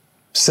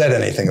said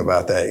anything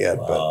about that yet,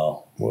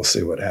 but we'll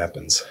see what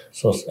happens.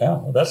 So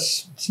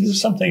these are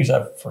some things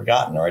I've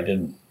forgotten or I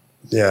didn't.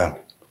 Yeah.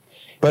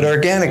 But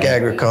organic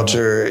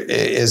agriculture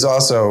is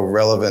also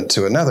relevant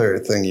to another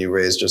thing you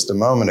raised just a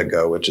moment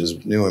ago, which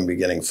is new and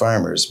beginning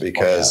farmers,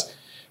 because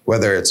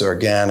whether it's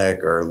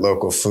organic or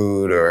local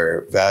food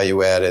or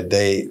value added,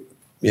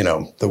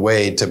 the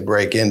way to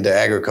break into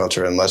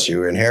agriculture, unless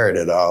you inherit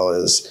it all,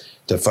 is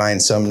to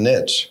find some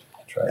niche.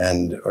 That's right.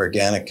 And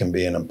organic can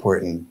be an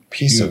important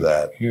piece of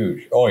that.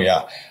 Huge. Oh,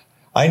 yeah.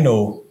 I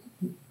know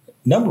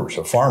numbers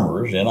of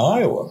farmers in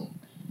Iowa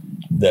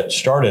that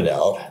started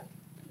out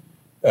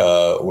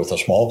with a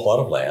small plot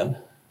of land.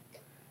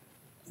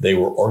 They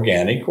were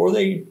organic, or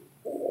they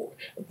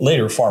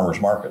later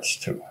farmers markets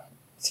too.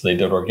 So they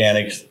did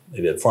organics,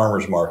 they did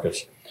farmers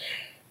markets.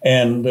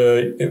 And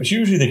it was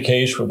usually the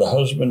case where the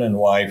husband and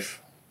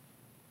wife,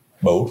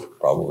 both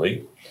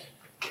probably,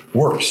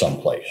 worked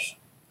someplace.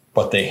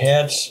 But they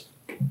had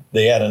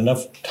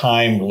enough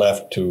time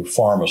left to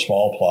farm a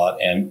small plot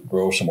and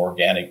grow some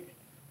organic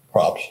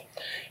crops.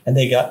 And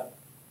they got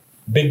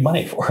big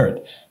money for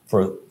it.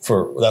 For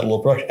that little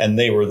production. And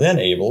they were then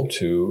able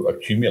to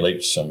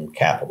accumulate some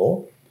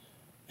capital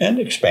and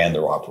expand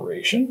their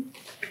operation.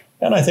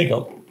 And I think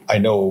I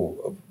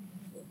know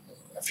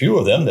a few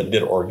of them that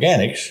did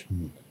organics,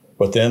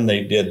 but then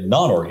they did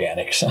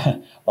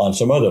non-organics on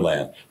some other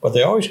land. But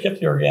they always kept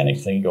the organic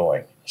thing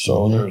going.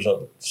 So there's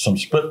some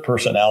split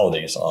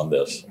personalities on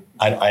this.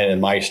 I in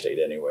my state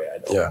anyway,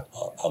 I know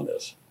on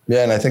this.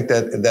 Yeah, and I think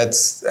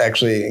that's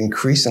actually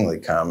increasingly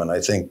common,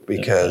 I think,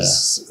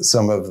 because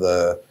some of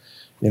the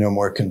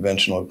more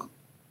conventional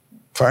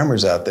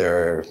farmers out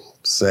there are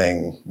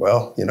saying,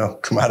 well,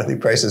 commodity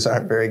prices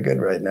aren't very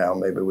good right now.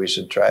 Maybe we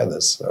should try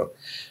this. So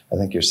I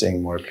think you're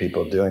seeing more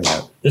people doing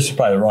that. This is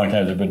probably the wrong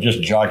time, but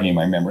just jogging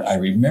my memory. I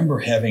remember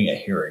having a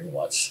hearing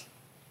once.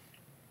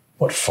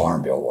 What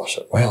farm bill was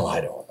it? Well, I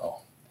don't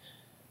know.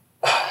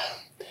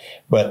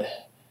 But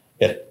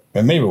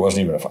maybe it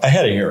wasn't even I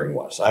had a hearing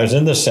once. I was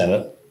in the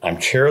Senate. I'm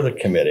chair of the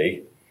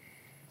committee.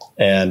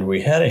 And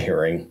we had a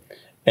hearing.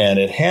 And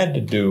it had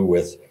to do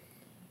with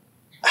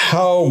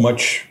how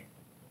much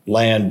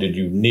land did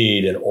you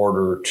need in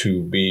order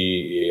to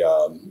be,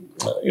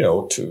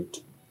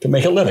 to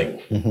make a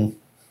living. Mm-hmm.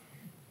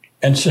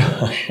 And so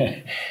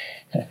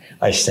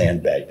I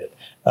sandbagged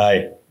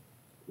it.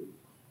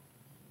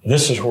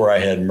 This is where I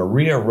had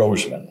Maria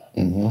Roseman,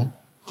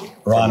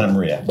 Ron and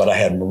Maria, but I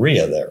had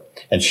Maria there,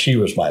 and she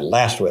was my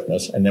last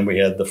witness. And then we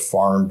had the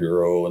Farm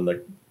Bureau and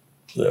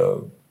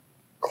the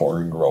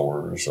corn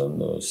growers and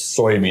the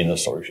soybean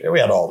association. We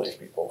had all these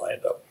people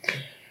lined up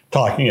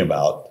talking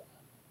about,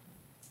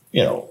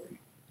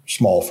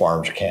 small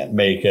farms can't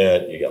make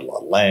it. You got a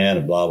lot of land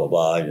and blah, blah,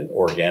 blah. And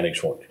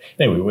organics won't.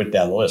 Anyway, we went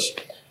down the list.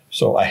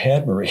 So I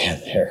had Maria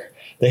there.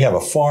 They have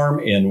a farm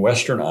in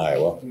western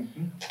Iowa.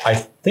 Mm-hmm. I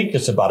think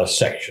it's about a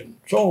section.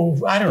 So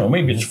I don't know,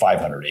 maybe it's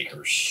 500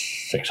 acres,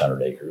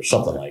 600 acres,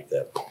 something like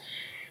that.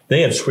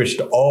 They had switched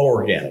to all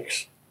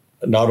organics,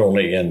 not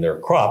only in their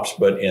crops,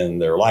 but in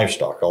their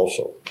livestock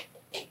also.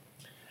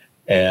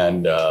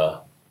 And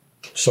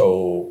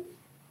so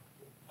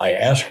I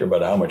asked her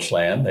about how much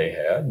land they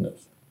had.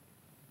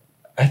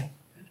 And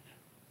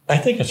I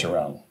think it's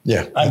around.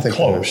 Yeah, I think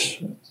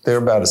close. They're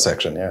about a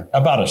section, yeah.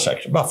 About a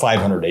section, about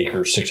 500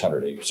 acres,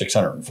 600 acres,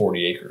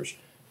 640 acres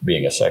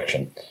being a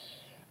section.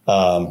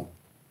 And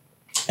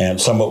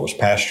some of it was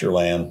pasture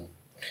land.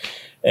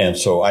 And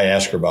so I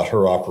asked her about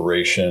her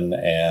operation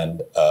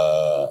and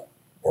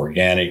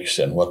organics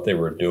and what they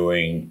were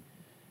doing.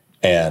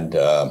 And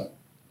on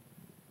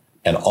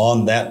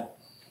that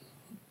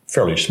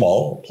fairly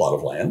small plot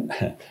of land,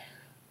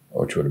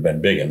 which would have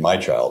been big in my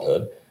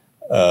childhood,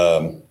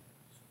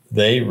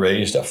 they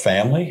raised a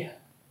family,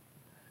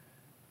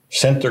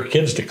 sent their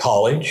kids to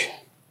college.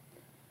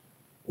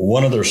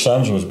 One of their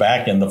sons was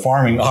back in the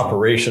farming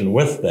operation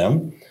with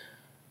them,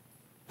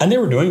 and they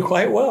were doing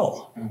quite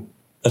well.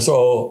 And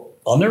so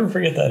I'll never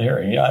forget that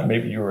hearing. Yeah,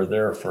 maybe you were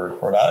there for it.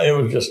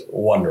 It was just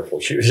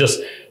wonderful.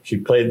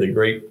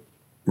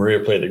 Maria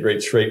played the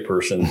great straight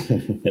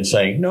person in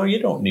saying, no, you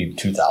don't need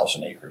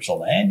 2,000 acres of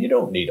land. You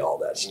don't need all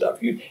that stuff.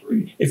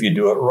 If you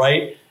do it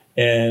right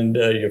and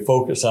you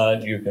focus on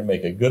it, you can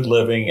make a good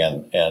living.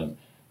 And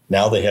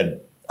now they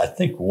had, I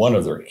think, one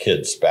of their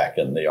kids back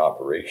in the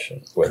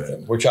operation with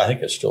them, which I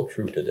think is still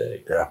true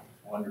today. Yeah.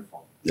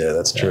 Wonderful. Yeah,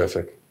 that's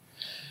terrific.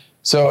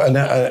 So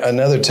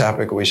another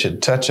topic we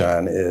should touch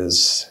on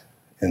is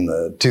in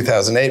the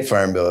 2008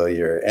 Farm Bill,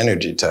 your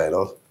energy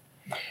title.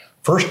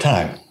 First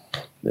time.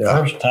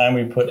 Yeah. First time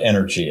we put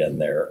energy in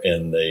there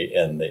and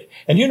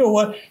you know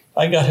what?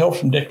 I got help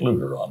from Dick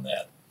Lugar on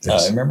that.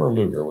 Yes. I remember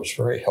Lugar was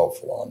very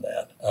helpful on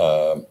that.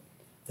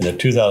 In the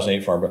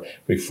 2008 Farm Bill,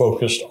 we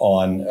focused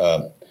on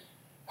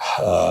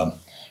a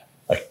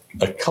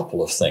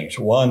couple of things.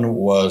 One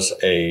was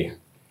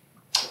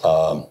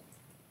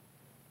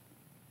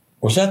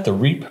was that the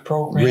REAP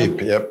program?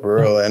 REAP, yep,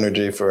 Rural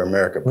Energy for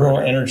America program.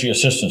 Rural Energy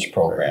Assistance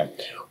Program.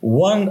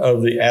 One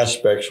of the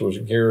aspects was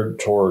geared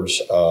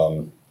towards,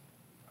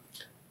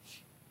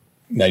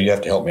 now you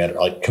have to help me out,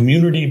 like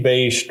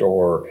community-based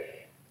or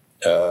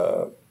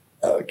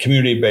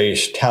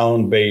community-based,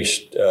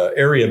 town-based,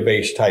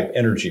 area-based type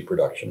energy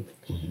production.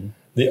 Mm-hmm.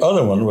 The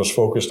other one was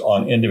focused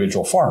on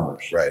individual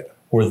farmers. Right.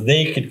 Where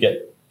they could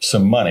get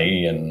some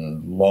money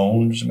and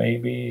loans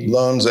maybe.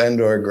 Loans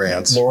and or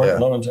grants.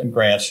 Loans and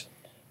grants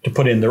to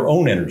put in their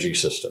own energy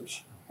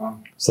systems.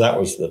 So that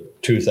was the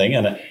two thing.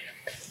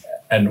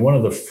 And one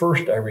of the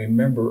first I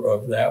remember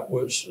of that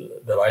was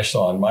that I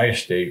saw in my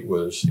state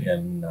was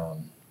in,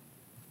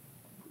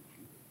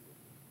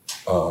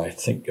 I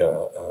think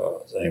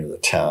the name of the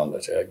town,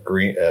 that's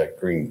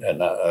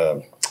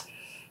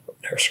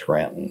near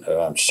Scranton.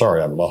 I'm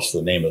sorry, I lost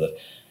the name of the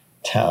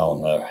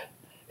town.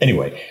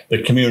 Anyway,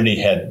 the community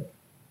had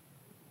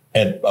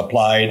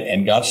applied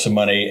and got some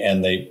money,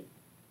 and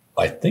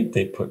I think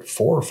they put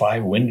 4 or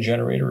 5 wind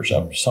generators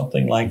up,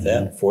 something like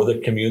that, for the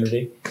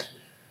community.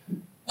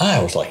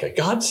 It was like a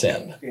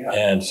godsend. Yeah.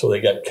 And so they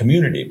got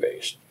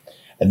community-based.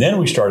 And then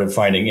we started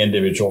finding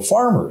individual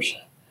farmers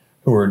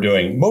who were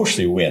doing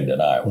mostly wind in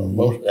Iowa.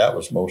 Mm-hmm. That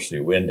was mostly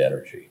wind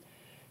energy.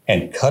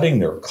 And cutting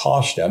their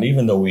costs down,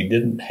 even though we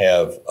didn't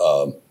have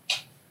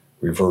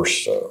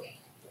reverse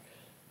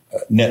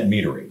net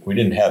metering. We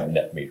didn't have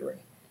net metering.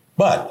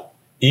 But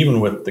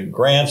even with the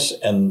grants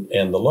and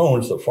the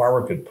loans, the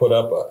farmer could put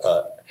up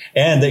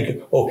and they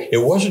could,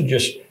 it wasn't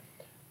just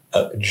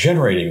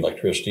generating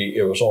electricity,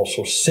 it was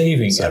also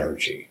saving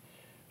energy.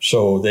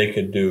 So they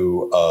could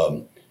do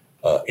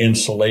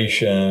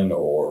insulation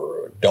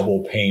or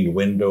double pane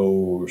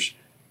windows.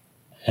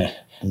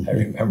 Mm-hmm. I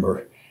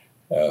remember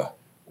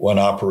one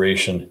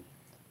operation,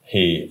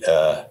 he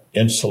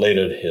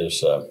insulated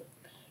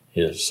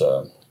his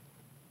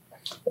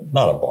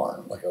not a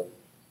barn, like a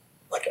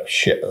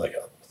shed, like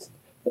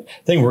a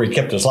thing where he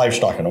kept his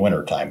livestock in the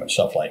wintertime and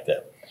stuff like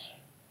that.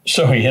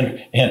 So he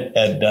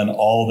had done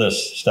all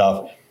this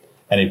stuff,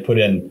 and he put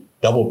in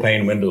double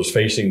pane windows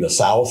facing the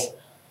south.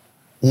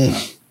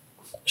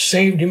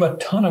 Saved him a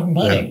ton of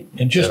money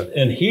in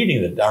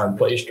heating the darn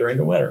place during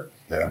the winter.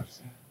 Yeah.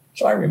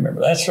 So I remember.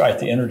 That's right,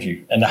 the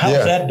energy. And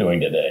how's that doing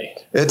today?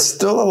 It's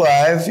still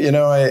alive. You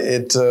know,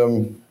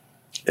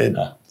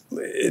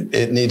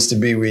 it needs to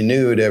be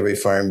renewed every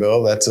farm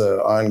bill. That's an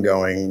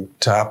ongoing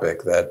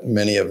topic that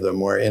many of the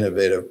more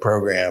innovative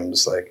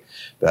programs like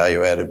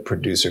value-added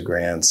producer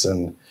grants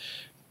and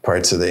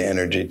parts of the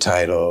energy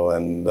title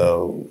and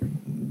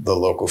the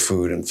local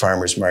food and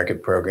farmers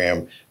market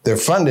program, they're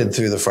funded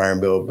through the farm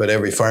bill, but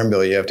every farm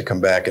bill you have to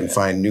come back and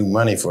find new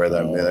money for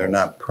them. They're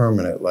not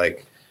permanent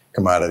like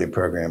commodity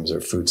programs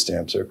or food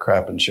stamps or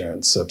crop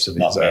insurance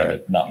subsidies are.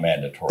 Not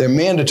mandatory. They're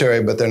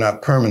mandatory, but they're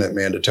not permanent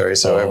mandatory.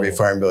 So every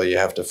farm bill you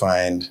have to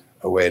find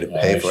a way to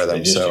pay for them.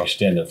 They just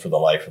extend it for the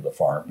life of the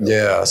farm bill.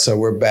 Yeah, so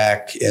we're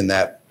back in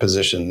that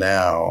position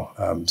now.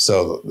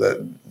 So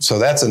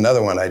that's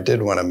another one I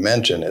did want to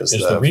mention is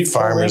the REAP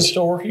program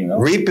still working though?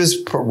 REAP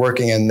is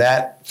working, and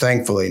that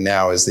thankfully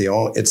now is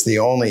the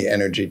only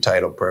energy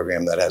title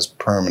program that has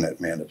permanent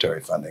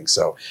mandatory funding.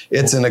 So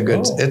it's in a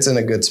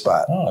good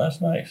spot. Oh, that's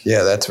nice.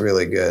 Yeah, that's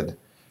really good.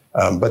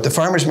 But the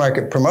Farmers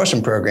Market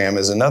Promotion Program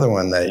is another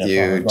one that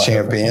you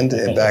championed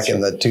back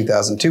in the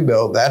 2002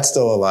 bill. That's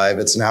still alive.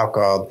 It's now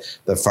called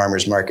the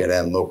Farmers Market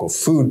and Local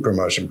Food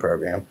Promotion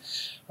Program.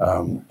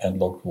 And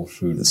local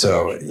food.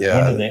 So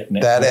yeah,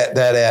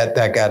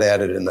 that got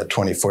added in the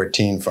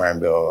 2014 Farm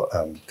Bill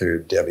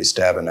through Debbie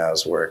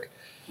Stabenow's work.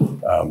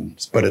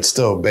 But it's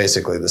still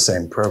basically the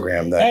same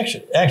program.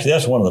 Actually,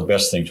 that's one of the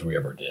best things we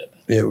ever did.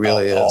 It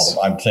really is.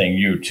 I'm saying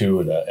you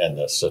too, and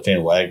the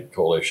Sustainable Ag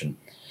Coalition.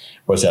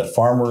 Was that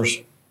farmers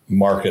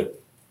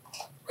market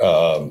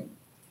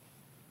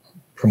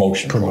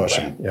promotion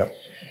program. Yep.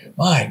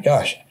 My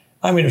gosh.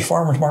 I mean, there's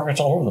farmers markets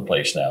all over the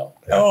place now.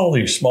 Yeah. All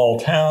these small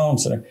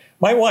towns. And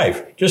my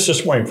wife, just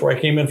this morning before I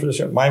came in for this,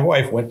 my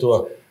wife went to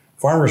a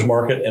farmers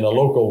market in a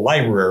local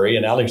library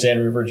in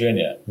Alexandria,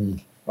 Virginia.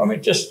 I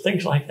mean, just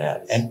things like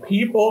that. And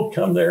people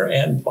come there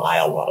and buy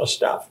a lot of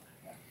stuff.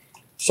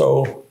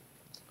 So.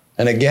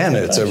 And again,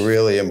 it's a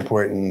really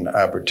important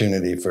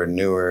opportunity for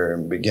newer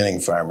and beginning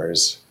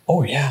farmers.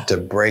 Oh, yeah. To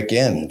break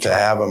in, to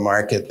have a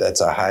market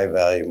that's a high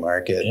value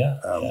market.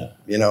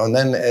 You know, and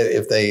then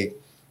if they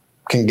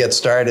can get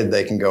started,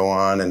 they can go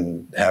on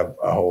and have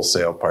a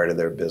wholesale part of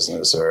their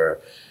business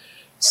or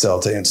sell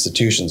to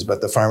institutions.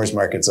 But the farmers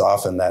market's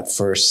often that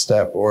first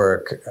step,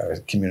 or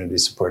community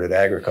supported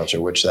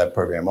agriculture, which that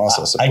program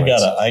also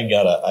supports. I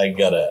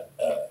gotta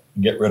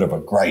get rid of a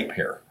gripe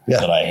here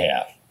that I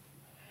have.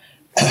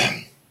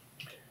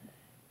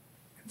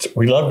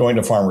 We love going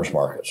to farmers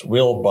markets.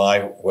 We'll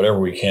buy whatever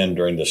we can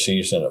during the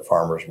season at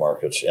farmers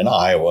markets in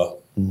Iowa,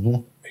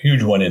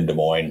 huge one in Des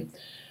Moines.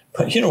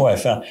 But you know what I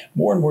found?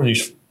 More and more of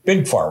these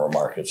big farmer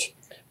markets,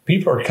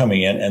 people are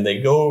coming in and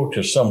they go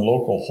to some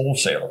local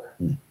wholesaler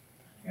and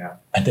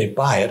they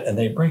buy it and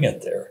they bring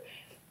it there.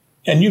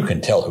 And you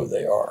can tell who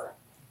they are.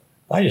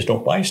 I just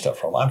don't buy stuff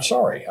from them. I'm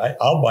sorry.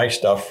 I'll buy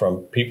stuff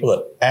from people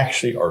that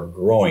actually are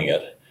growing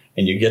it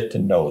and you get to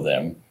know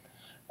them.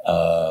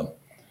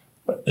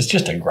 But it's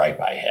just a gripe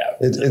I have.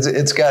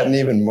 It's gotten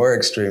even more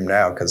extreme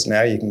now because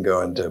now you can go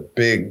into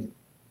big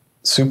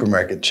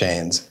supermarket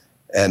chains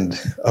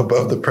and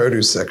above the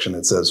produce section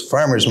it says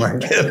farmers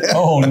market.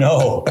 Oh,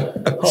 no.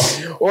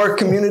 Or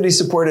community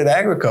supported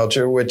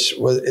agriculture, which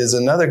is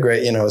another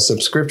great,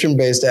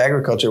 subscription-based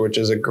agriculture, which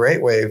is a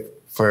great way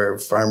for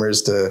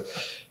farmers to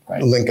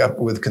link up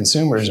with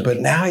consumers. But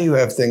now you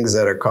have things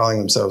that are calling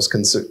themselves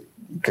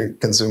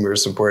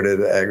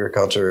consumer-supported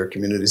agriculture or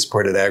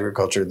community-supported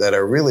agriculture that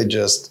are really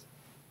just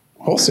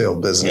wholesale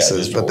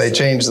businesses, but they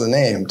changed the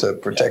name to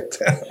protect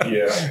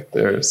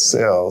their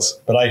sales.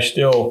 But I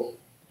still,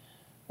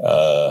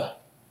 and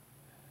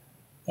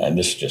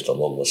this is just a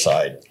little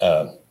aside,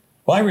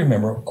 I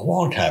remember a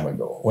long time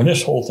ago when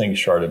this whole thing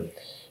started,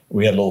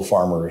 we had a little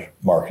farmer's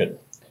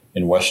market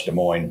in West Des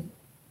Moines,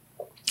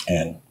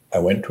 and I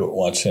went to it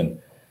once,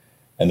 and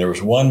there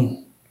was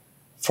one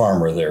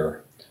farmer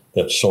there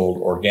that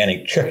sold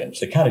organic chickens,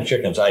 the kind of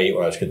chickens I ate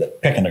when I was a kid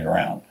that pick in the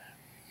ground.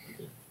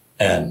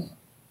 And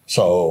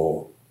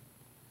so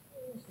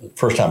the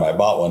first time I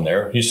bought one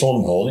there, he sold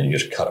them whole and you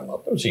just cut them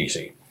up. It was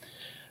easy.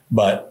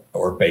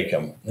 Or bake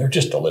them. They're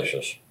just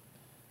delicious.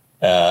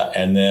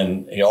 And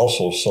then he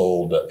also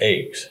sold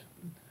eggs.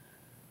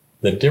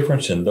 The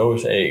difference in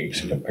those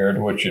eggs compared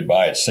to what you'd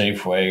buy at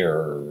Safeway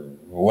or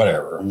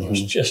whatever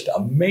was just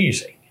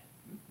amazing.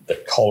 The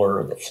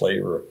color, the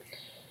flavor.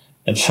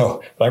 And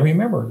so I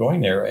remember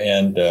going there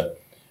and,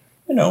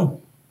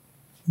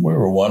 we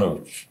were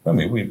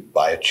we'd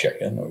buy a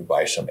chicken and we'd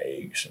buy some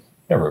eggs.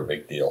 Never a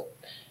big deal.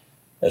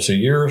 As the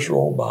years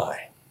rolled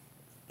by,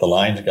 the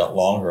lines got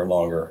longer and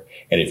longer.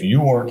 And if you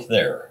weren't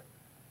there,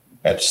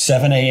 at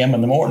 7 a.m.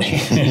 in the morning,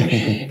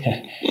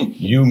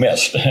 you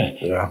missed.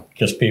 Yeah.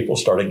 Because people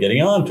started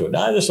getting onto it.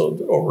 Now, this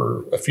was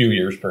over a few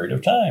years period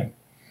of time.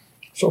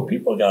 So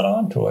people got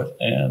onto it,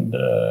 and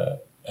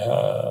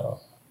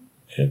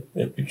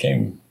it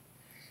became,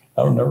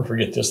 I'll never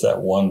forget just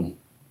that one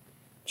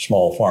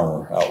small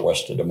farmer out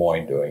west of Des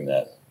Moines doing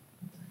that.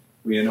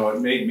 Well, you know, it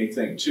made me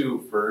think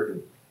too,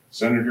 Ferd,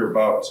 Senator,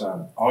 about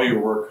all your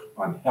work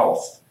on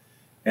health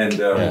and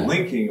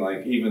linking,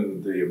 like,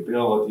 even the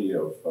ability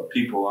of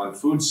people on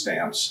food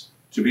stamps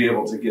to be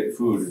able to get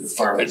food at the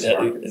farmers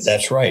markets.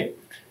 That's right.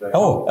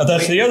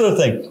 That's the other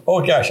thing.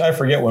 Oh gosh, I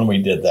forget when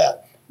we did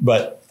that.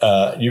 But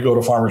you go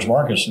to farmers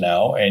markets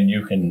now, and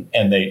you can,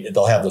 and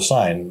they'll have the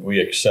sign, we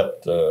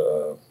accept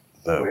the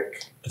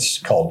WIC. It's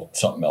called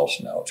something else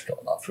now. It's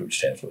called not food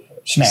stamps.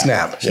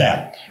 SNAP.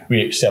 Yeah.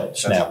 We accept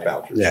SNAP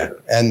vouchers. Yeah,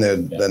 and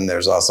then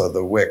there's also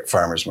the WIC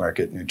Farmers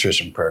Market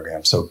Nutrition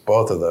Program. So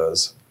both of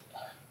those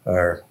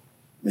are,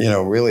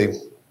 really,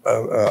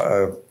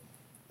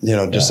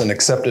 just an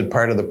accepted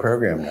part of the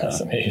program now. That's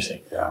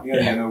amazing. Yeah,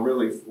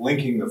 really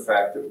linking the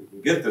fact that we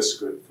can get this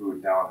good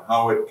food now and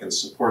how it can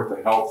support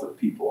the health of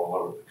people all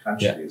over the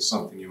country is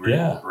something you were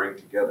able to bring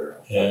together.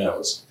 I thought that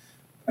was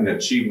an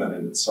achievement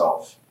in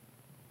itself.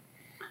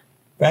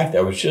 In fact,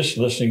 I was just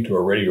listening to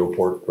a radio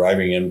report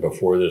driving in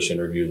before this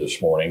interview this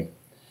morning.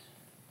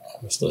 I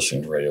was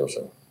listening to radio,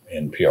 so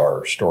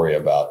NPR story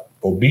about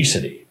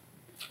obesity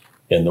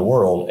in the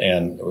world,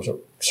 and there was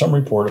some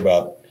report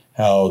about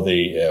how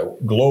the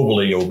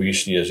globally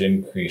obesity has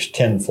increased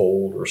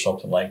tenfold or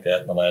something like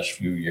that in the last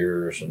few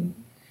years, and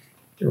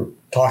they were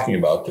talking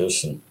about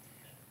this, and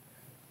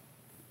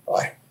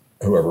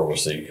whoever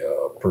was the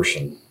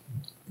person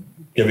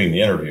giving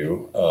the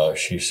interview,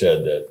 she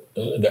said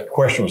that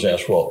question was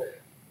asked, well,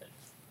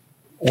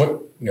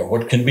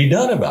 what can be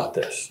done about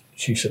this?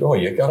 She said,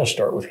 you got to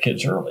start with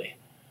kids early.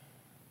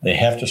 They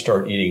have to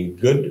start eating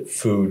good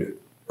food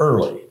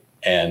early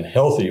and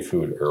healthy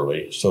food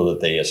early so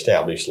that they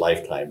establish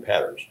lifetime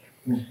patterns.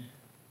 Mm.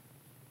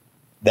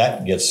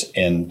 That gets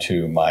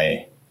into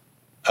my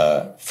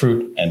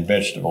fruit and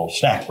vegetable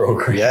snack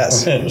program.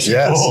 Yes,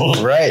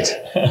 right.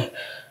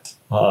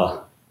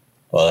 Well,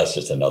 that's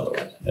just another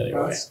one. Anyway.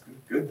 Well, that's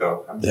good,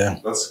 though.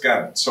 That's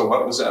good. So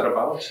what was that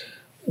about?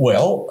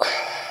 Well,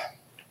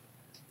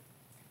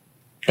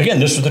 again,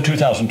 this was the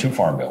 2002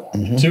 Farm Bill.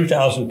 Mm-hmm.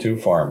 2002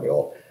 Farm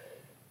Bill.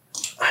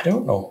 I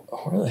don't know.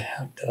 Where the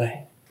heck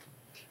did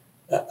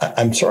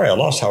I'm sorry, I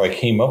lost how I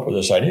came up with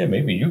this idea.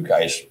 Maybe you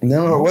guys.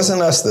 No, it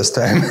wasn't us this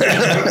time.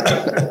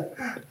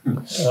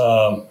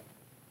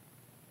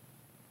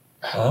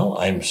 Well,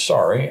 I'm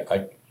sorry.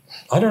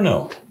 I don't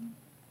know.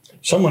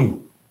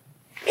 Someone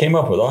came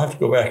up with it. I'll have to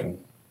go back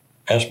and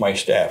ask my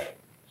staff.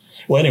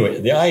 Well, anyway,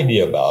 the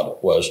idea about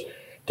it was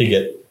to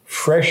get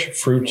fresh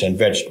fruits and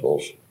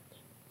vegetables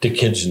to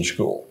kids in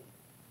school.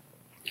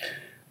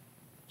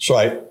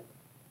 So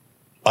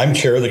I'm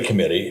chair of the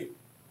committee,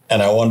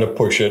 and I wanted to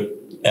push it,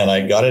 and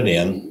I got it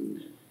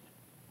in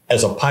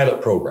as a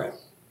pilot program.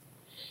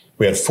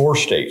 We had 4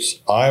 states,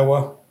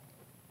 Iowa,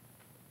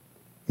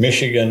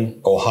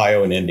 Michigan,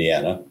 Ohio, and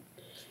Indiana,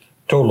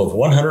 total of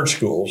 100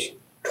 schools,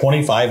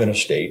 25 in a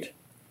state,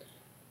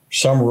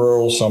 some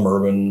rural, some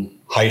urban,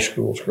 high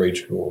schools, grade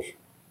schools.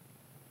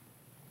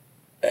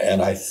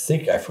 And I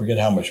think, I forget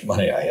how much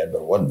money I had, but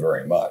it wasn't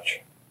very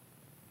much.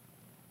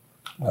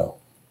 Well,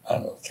 I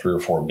don't know,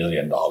 $3 or $4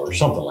 million,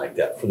 something like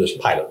that for this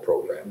pilot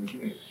program.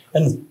 Mm-hmm.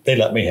 And they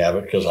let me have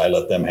it because I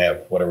let them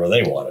have whatever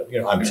they wanted.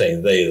 I'm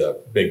saying they, the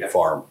big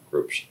farm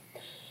groups.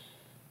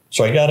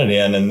 So I got it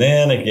in, and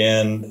then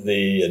again,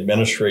 the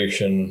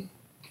administration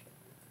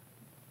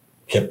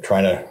kept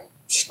trying to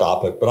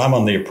stop it, but I'm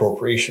on the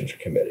appropriations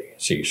committee.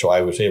 See, so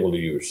I was able to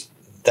use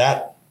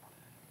that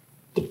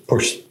to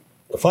push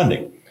the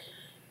funding.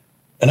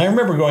 And I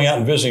remember going out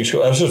and visiting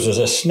school. This was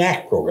a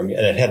snack program, and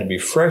it had to be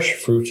fresh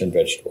fruits and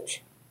vegetables.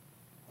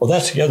 Well,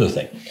 that's the other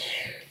thing.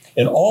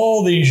 In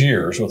all these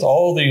years, with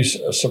all these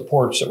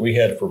supports that we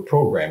had for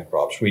program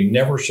crops, we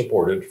never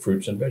supported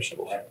fruits and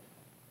vegetables.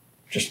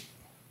 Just,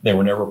 they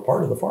were never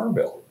part of the Farm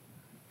Bill.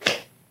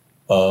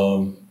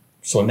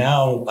 So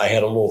now I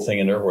had a little thing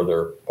in there where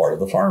they're part of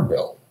the Farm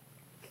Bill.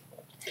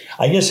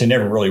 I guess they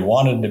never really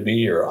wanted to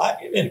be, or I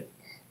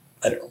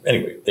don't know.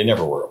 Anyway, they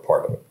never were a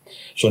part of it.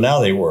 So now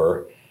they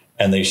were,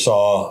 and they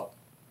saw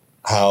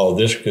how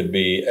this could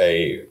be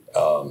a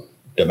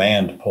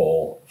demand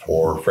pull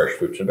for fresh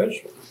fruits and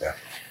vegetables. Yeah.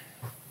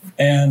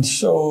 And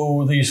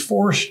so these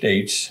 4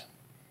 states,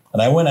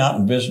 and I went out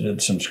and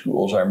visited some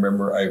schools. I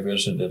remember I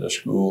visited a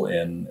school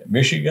in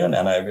Michigan,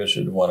 and I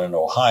visited one in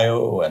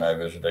Ohio, and I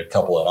visited a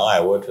couple in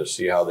Iowa to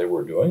see how they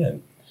were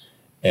doing.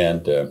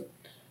 And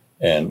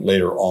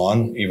later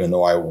on, even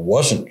though I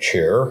wasn't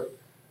chair,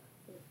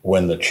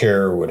 when the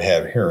chair would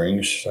have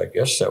hearings, I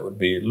guess that would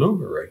be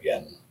Lugar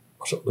again.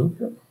 Was it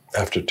Lugar?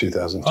 After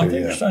 2002, I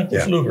think it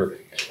was Lugar.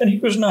 And he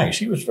was nice.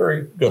 He was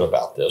very good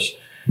about this.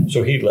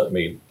 So he let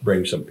me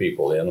bring some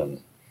people in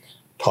and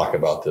talk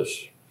about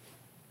this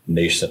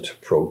nascent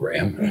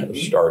program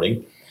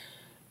starting.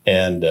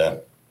 And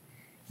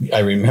I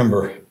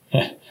remember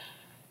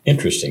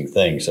interesting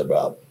things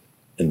about,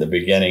 in the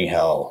beginning,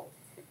 how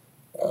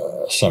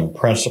some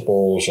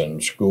principals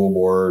and school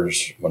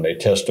boards, when they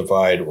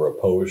testified, were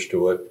opposed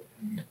to it.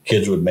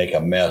 Kids would make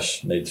a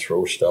mess and they'd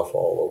throw stuff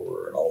all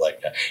over and all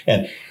that kind.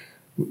 And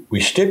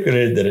we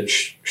stipulated that it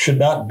should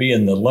not be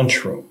in the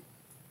lunchroom.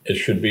 It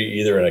should be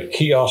either in a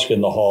kiosk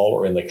in the hall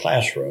or in the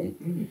classroom.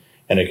 Mm-hmm.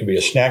 And it could be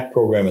a snack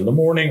program in the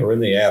morning or in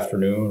the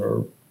afternoon,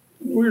 or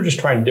we were just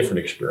trying different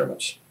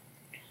experiments.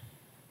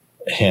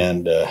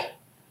 And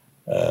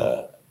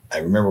I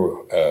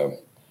remember,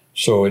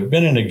 so it'd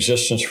been in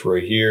existence for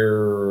a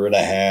year and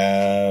a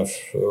half,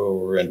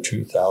 over in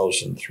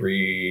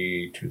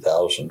 2003,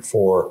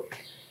 2004.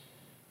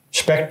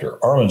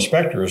 Arlen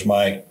Spector is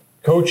my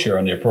co-chair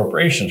on the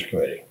Appropriations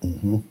Committee,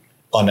 mm-hmm.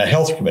 on the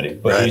Health Committee,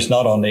 but right. He's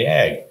not on the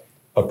Ag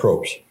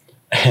Approps.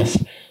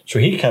 And so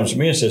he comes to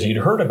me and says he'd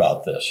heard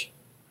about this.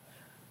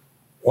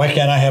 Why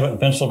can't I have it in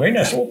Pennsylvania?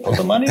 I said, well, put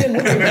the money in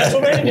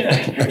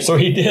Pennsylvania. So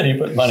he did. He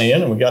put money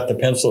in and we got to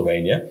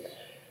Pennsylvania.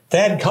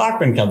 Thad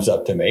Cochran comes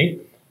up to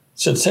me,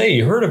 said, say,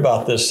 you heard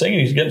about this thing,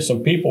 and he's getting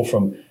some people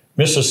from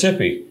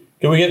Mississippi.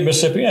 Can we get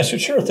Mississippi? I said,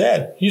 sure,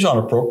 Thad. He's on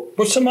a pro.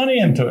 Put some money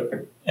into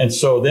it. And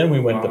so then we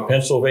went to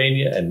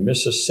Pennsylvania and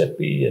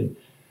Mississippi, and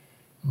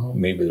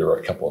maybe there were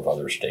a couple of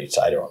other states,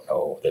 I don't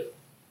know, that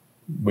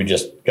we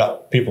just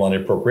got people on the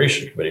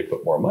Appropriations Committee to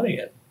put more money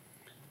in.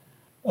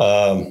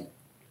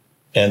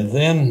 And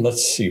then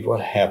let's see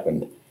what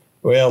happened.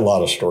 Well, a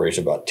lot of stories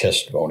about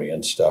testimony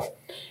and stuff.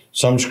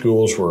 Some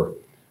schools were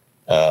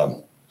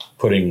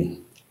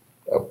putting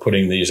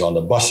these on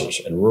the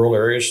buses in rural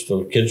areas.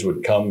 So kids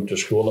would come to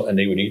school and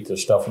they would eat the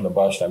stuff on the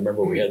bus. I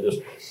remember we had this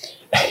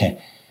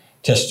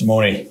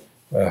testimony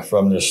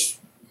from this,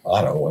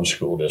 I don't know, one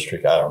school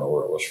district, I don't know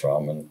where it was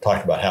from, and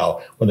talked about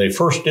how when they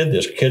first did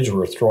this, kids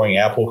were throwing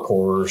apple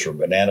cores or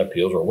banana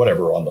peels or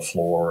whatever on the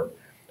floor.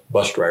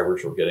 Bus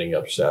drivers were getting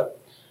upset.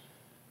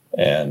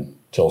 And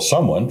till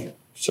someone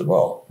said,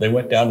 well, they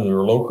went down to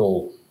their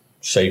local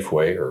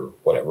Safeway or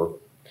whatever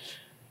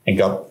and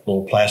got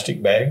little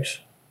plastic bags,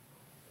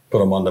 put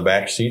them on the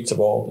back seats of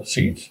all the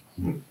seats.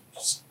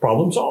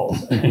 Problem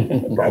solved.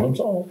 Problem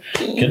solved.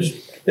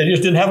 Kids, they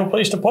just didn't have a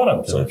place to put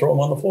them, so they throw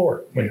them on the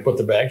floor. When you put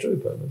the bags, they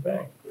put them in the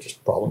bag.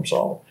 Just problem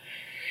solved.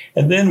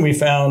 And then we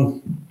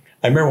found,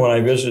 I remember when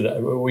I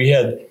visited, we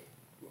had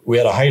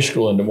a high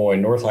school in Des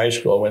Moines, North High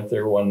School. I went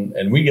there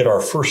and we get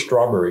our first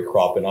strawberry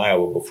crop in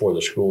Iowa before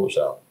the school was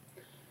out.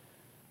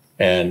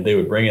 And they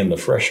would bring in the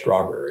fresh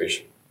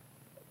strawberries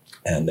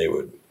and they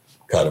would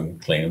cut them,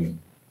 clean them,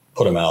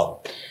 put them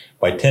out.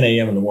 By 10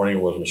 a.m. in the morning,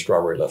 there wasn't a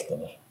strawberry left in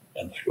the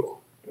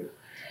school.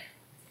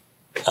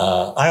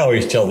 I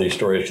always tell these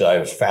stories because I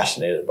was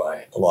fascinated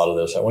by a lot of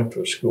this. I went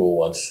to a school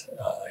once,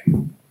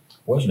 it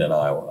wasn't in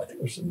Iowa, I think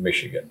it was in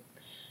Michigan.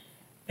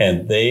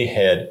 And they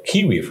had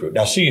kiwi fruit.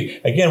 Now,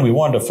 see, again, we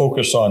wanted to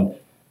focus on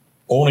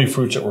only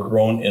fruits that were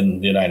grown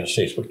in the United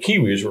States, but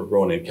kiwis were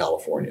grown in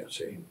California,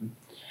 see.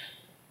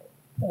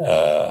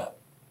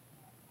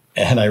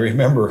 And I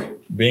remember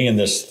being in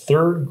this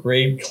third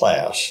grade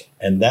class,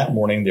 and that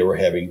morning they were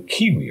having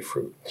kiwi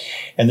fruit.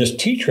 And this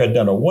teacher had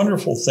done a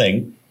wonderful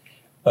thing.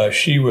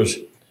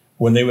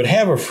 When they would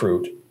have a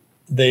fruit,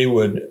 they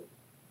would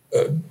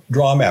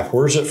draw a map.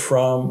 Where's it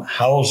from?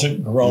 How's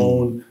it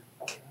grown?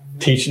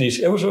 Teaching these,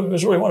 it was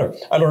really wonderful.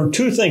 I learned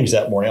two things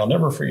that morning. I'll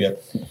never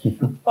forget.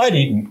 I'd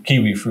eaten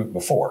kiwi fruit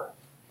before.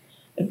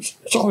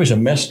 It's always a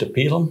mess to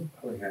peel them.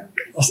 Oh, yeah.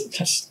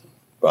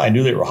 I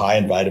knew they were high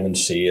in vitamin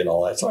C and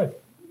all that.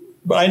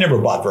 But I never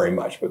bought very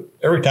much. But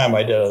every time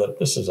I did, I thought,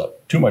 this is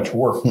too much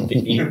work to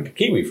eat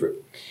kiwi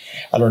fruit.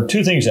 I learned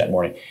two things that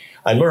morning.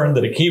 I learned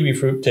that a kiwi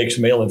fruit takes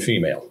male and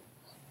female.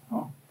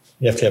 Oh.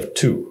 You have to have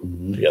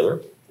two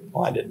together.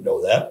 Well, I didn't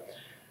know that.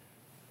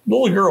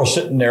 Little girl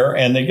sitting there,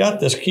 and they got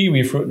this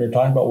kiwi fruit, and they're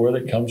talking about where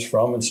it comes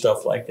from and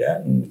stuff like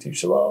that. And the teacher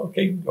said, well,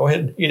 okay, go ahead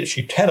and eat it.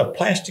 She had a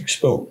plastic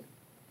spoon.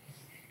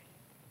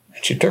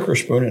 And she took her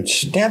spoon and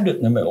stabbed it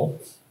in the middle,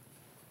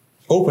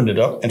 opened it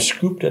up, and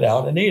scooped it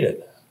out and ate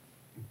it.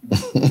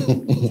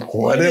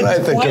 Why didn't I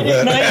think of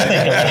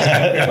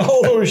that?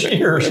 All those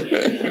years.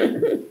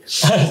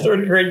 A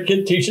third grade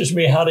kid teaches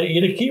me how to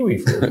eat a kiwi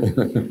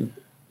fruit.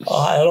 It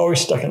always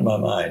stuck in my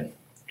mind.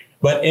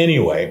 But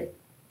anyway,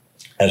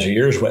 as the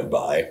years went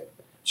by,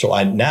 so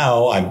I'm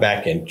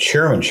back in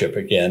chairmanship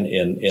again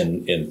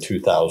in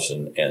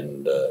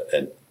 2007.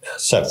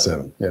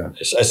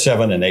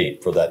 7 and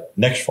 8 for that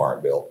next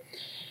farm bill.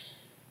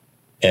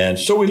 And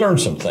so we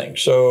learned some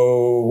things.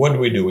 So what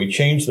do? We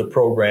changed the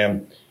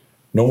program.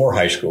 No more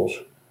high schools.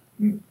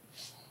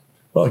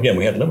 Well, again,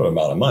 we had a limited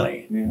amount of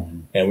money,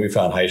 and we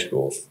found high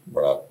schools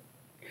were not.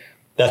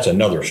 That's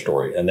another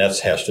story, and that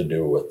has to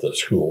do with the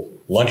school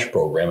lunch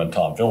program and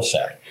Tom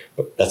Vilsack,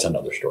 but that's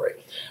another story.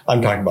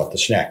 I'm talking about the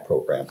snack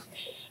program.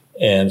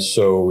 And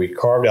so we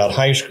carved out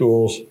high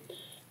schools,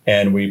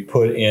 and we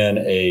put in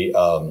a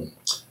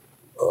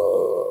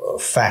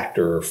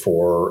factor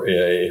for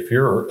if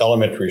your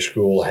elementary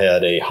school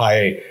had a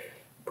high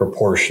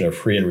proportion of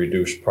free and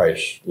reduced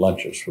price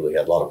lunches, so they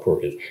had a lot of poor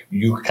kids,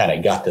 you kind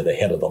of got to the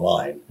head of the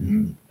line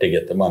to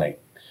get the money.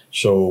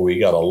 So we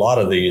got a lot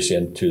of these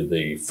into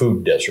the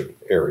food desert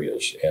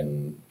areas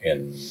in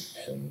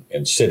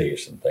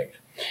cities and things.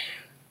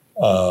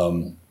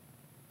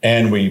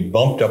 And we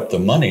bumped up the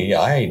money.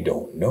 I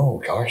don't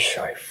know. Gosh,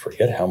 I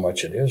forget how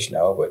much it is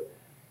now, but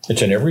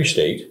it's in every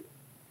state.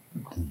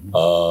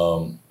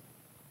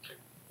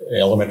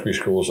 Elementary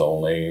schools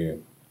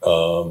only.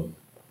 What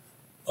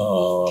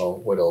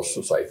else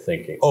was I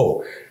thinking?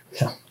 Oh,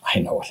 I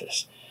know what it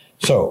is.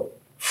 So,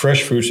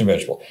 fresh fruits and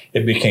vegetables.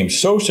 It became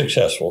so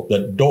successful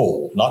that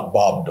Dole, not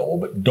Bob Dole,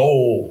 but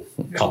Dole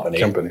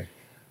Company.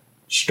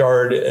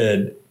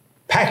 Started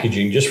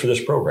packaging just for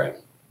this program.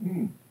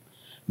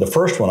 The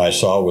first one I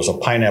saw was a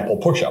pineapple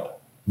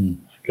push-up,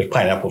 because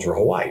pineapples are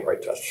Hawaii,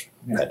 right? That's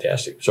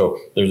fantastic. So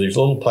there's these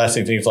little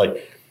plastic things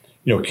like,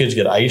 kids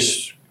get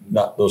ice,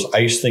 not those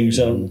ice things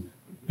in them.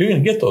 You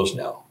can get those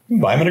now. You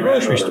can buy them in a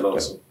grocery store.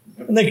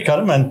 And they cut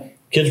them, and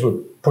kids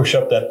would push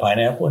up that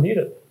pineapple and eat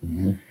it.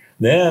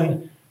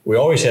 Then we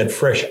always had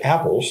fresh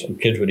apples, and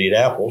kids would eat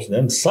apples. And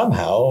then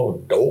somehow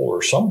Dole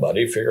or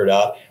somebody figured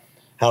out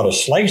how to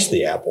slice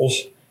the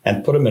apples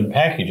and put them in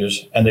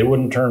packages, and they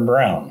wouldn't turn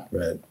brown.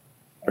 Right.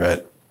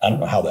 I don't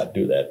know how that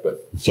do that,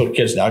 but so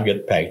kids now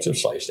get packages of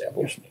sliced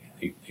apples,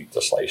 eat the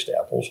sliced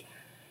apples.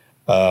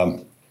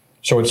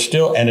 So it's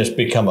still, and it's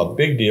become a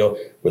big deal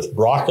with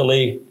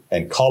broccoli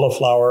and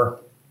cauliflower.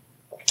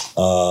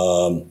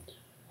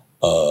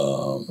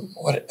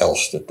 What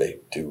else did they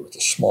do with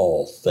the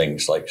small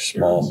things like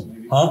small,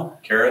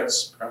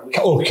 Carrots, probably.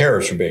 Oh,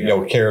 carrots are big.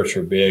 Yeah. Carrots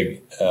are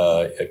big.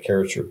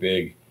 Carrots are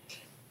big.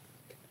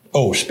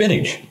 Oh,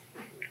 spinach.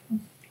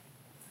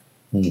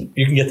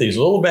 You can get these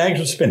little bags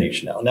of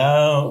spinach now.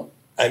 Now,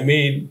 I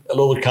made a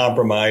little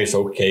compromise.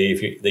 Okay,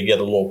 if they get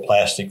a little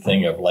plastic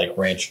thing of like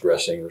ranch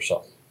dressing or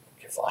something.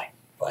 Okay,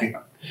 fine.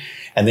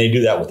 And they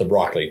do that with the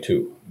broccoli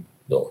too.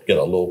 They'll get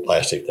a little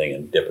plastic thing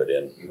and dip it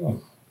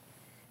in.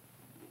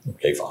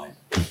 Okay, fine.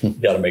 You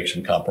got to make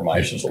some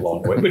compromises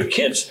along the way. But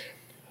kids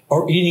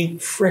are eating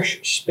fresh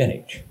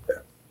spinach.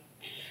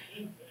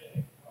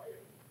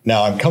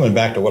 Now, I'm coming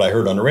back to what I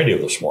heard on the radio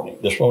this morning.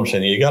 This woman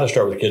saying you got to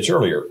start with the kids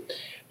earlier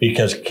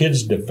because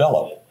kids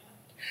develop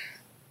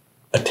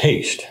a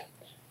taste.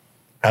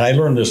 And I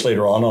learned this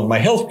later on my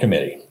health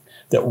committee,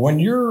 that when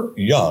you're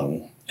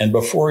young and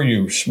before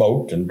you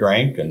smoked and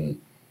drank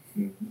and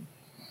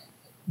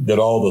did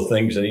all the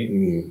things and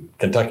eating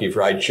Kentucky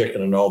Fried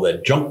Chicken and all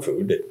that junk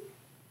food, that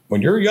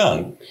when you're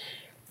young,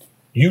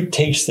 you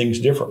taste things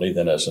differently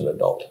than as an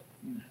adult.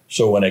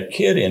 So when a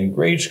kid in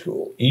grade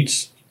school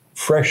eats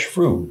fresh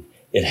fruit,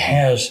 it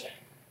has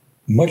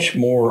much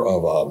more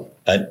of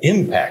an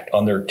impact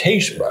on their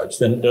taste buds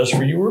than it does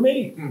for you or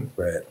me.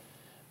 Right.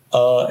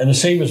 And the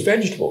same as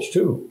vegetables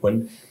too.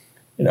 When,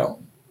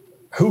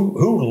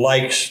 who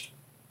likes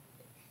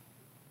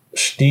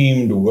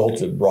steamed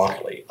wilted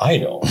broccoli? I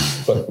don't.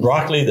 But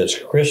broccoli that's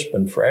crisp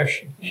and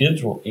fresh,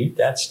 kids will eat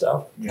that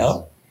stuff.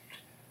 Yeah.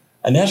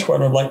 And that's why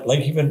I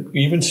like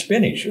even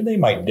spinach. They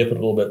might dip it a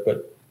little bit,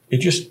 but it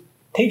just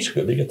tastes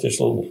good. They get this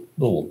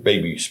little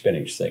baby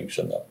spinach things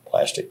in the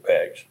plastic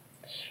bags.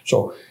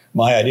 So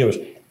my idea was,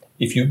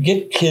 if you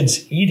get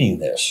kids eating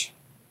this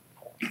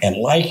and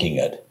liking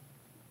it,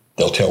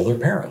 they'll tell their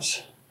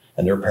parents,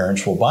 and their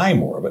parents will buy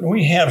more of it. And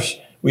we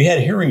had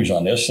hearings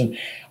on this, and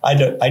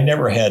I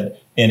never had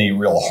any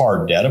real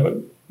hard data, but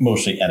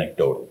mostly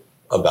anecdotal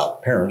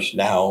about parents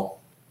now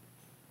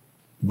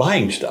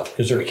buying stuff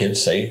because their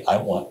kids say, I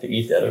want to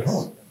eat that at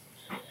home.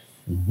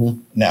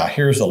 Now,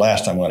 here's the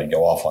last I'm going to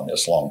go off on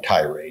this long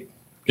tirade,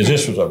 because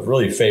this was a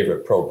really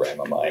favorite program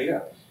of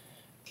mine.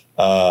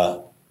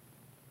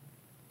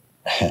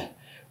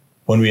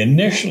 When we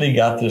initially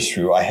got this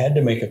through, I had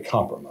to make a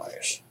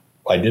compromise.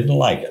 I didn't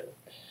like it,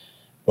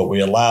 but we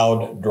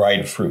allowed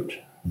dried fruit.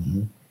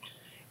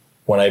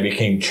 When I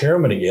became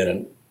chairman again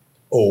in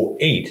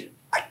 2008,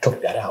 I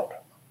took that out.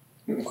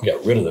 We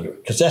got rid of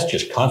it because that's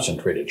just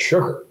concentrated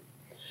sugar.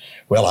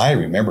 Well, I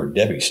remember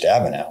Debbie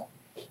Stabenow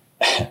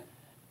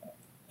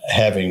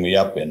having me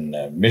up in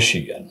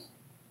Michigan,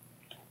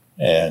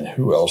 and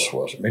who else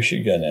was it?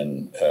 Michigan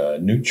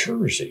and New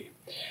Jersey.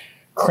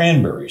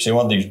 Cranberries. They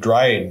want these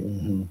dried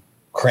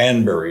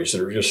cranberries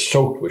that are just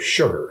soaked with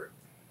sugar.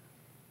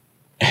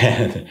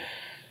 And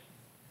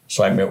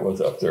so I met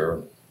with up there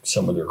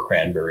some of their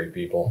cranberry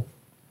people.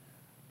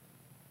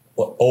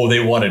 Well, they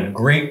wanted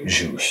grape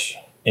juice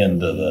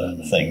into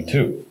the thing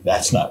too.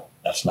 That's not.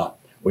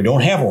 We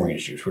don't have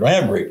orange juice. We don't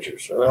have grape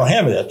juice. We don't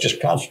have it. That's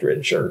just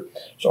concentrated sugar.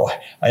 So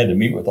I had to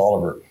meet with all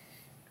of her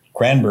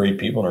cranberry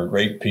people and her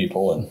grape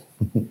people. And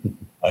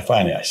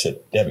I said,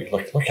 Debbie,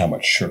 look how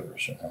much sugar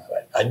is in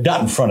there. I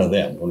got in front of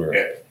them.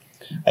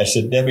 I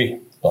said, Debbie,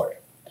 look,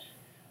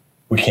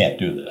 we can't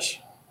do this.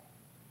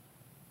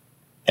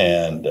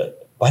 And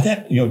by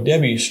that,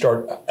 Debbie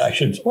I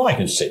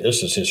can say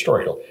this is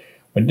historical.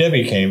 When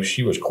Debbie came,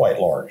 she was quite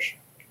large.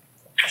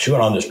 She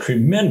went on this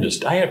tremendous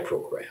diet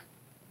program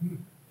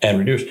and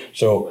reduced.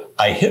 So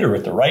I hit her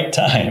at the right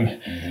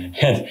time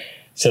and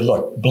said,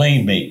 look,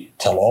 blame me.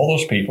 Tell all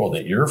those people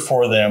that you're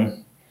for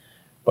them,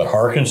 but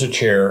Harkin's the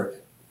chair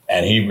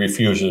and he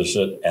refuses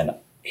it. And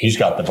he's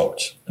got the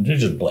votes. And they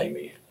just blame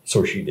me.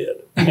 So she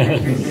did.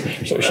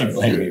 So she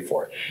blamed me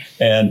for it.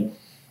 And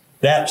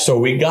so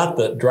we got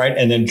the dried,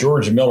 and then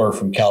George Miller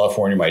from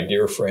California, my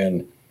dear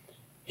friend,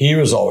 he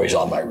was always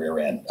on my rear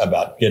end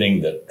about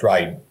getting the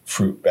dried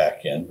fruit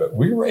back in, but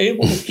we were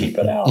able to keep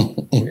it out.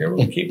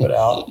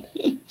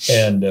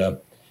 And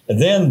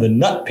then the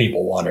nut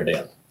people wanted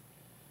in.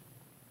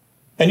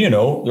 And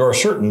there are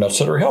certain nuts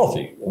that are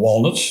healthy.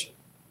 Walnuts,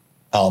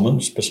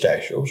 almonds,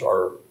 pistachios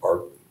are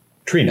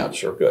tree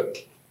nuts are good.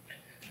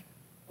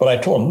 But I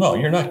told them, no,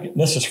 you're not.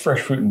 This is fresh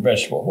fruit and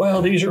vegetable.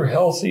 Well, these are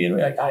healthy,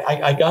 and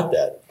I got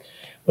that.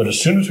 But as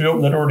soon as we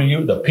open the door to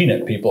you, the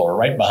peanut people are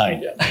right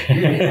behind you.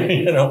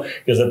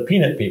 Because the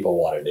peanut people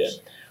wanted in.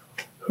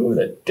 Who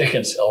the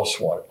dickens else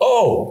wanted?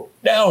 Oh,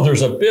 now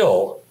there's a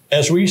bill.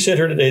 As we sit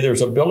here today,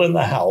 there's a bill in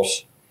the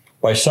House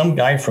by some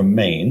guy from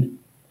Maine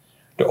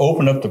to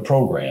open up the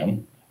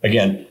program.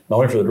 Again, not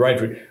only for the dried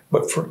fruit,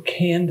 but for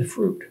canned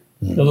fruit.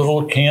 Mm-hmm. Those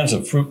little cans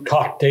of fruit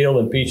cocktail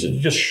and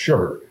pieces, just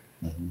sugar.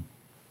 Mm-hmm.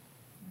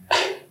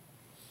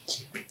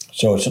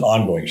 So it's an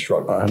ongoing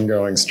struggle.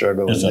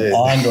 It's indeed. An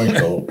ongoing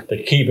struggle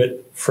to keep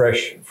it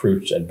fresh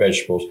fruits and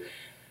vegetables.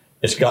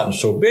 It's gotten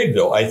so big,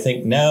 though. I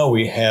think now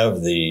we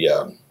have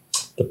the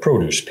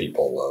produce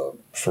people,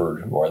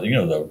 Ferd, who are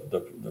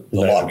the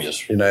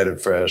lobbyists. United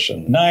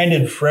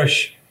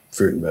Fresh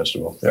Fruit and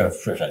Vegetable.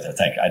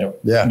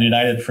 Yeah.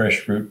 United Fresh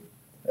Fruit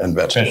and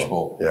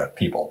Vegetable.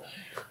 People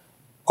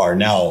are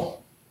now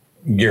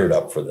geared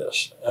up for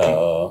this.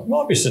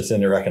 Obviously, it's in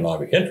their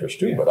economic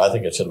interest too, but I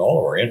think it's in all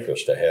of our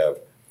interest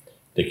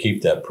to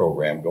keep that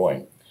program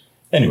going.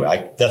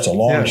 Anyway, that's a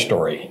long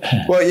story.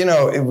 Well,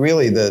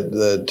 really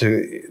the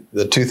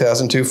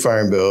 2002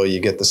 Farm Bill,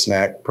 you get the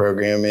snack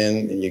program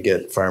in, and you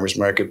get Farmers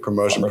Market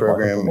Promotion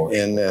Program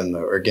in, and the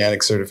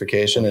organic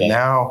certification. Okay. And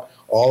now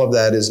all of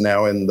that is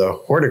now in the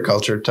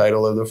horticulture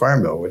title of the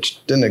Farm Bill,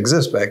 which didn't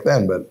exist back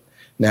then. But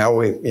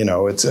now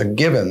it's a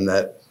given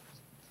that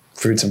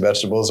fruits and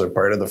vegetables are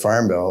part of the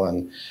Farm Bill,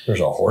 and there's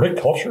a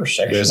horticulture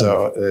section.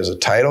 There's a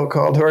title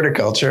called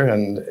horticulture,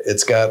 and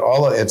it's got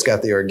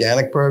the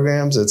organic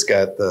programs, it's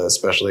got the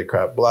specialty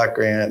crop block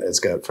grant, it's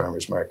got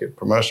Farmers Market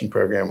Promotion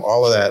Program.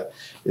 All of that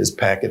is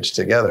packaged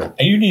together.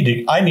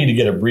 And I need to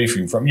get a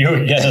briefing from you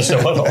again as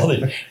to what all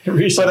the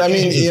research. But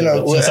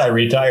since I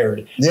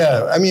retired.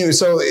 Yeah,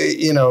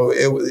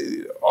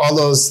 all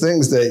those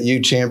things that you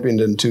championed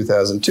in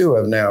 2002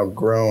 have now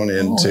grown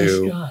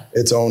into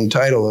its own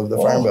title of the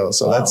Farm Bill.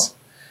 So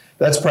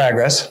that's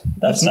progress.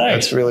 That's nice.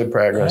 That's really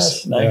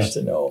progress. That's nice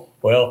to know.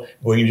 Well,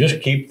 we can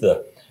just keep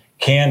the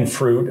canned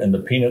fruit and the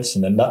peanuts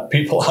and the nut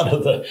people out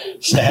of the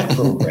snack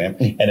program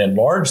and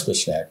enlarge the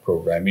snack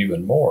program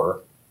even more.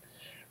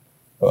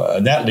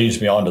 And that leads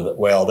me on to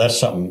that's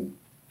something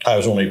I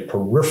was only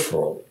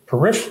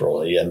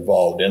peripherally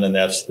involved in, and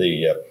that's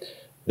the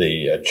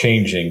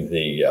changing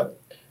the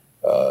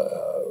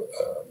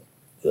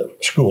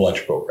school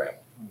lunch program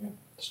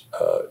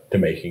to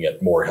making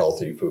it more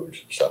healthy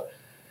foods and stuff.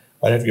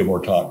 I'd have to give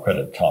more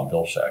credit to Tom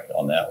Vilsack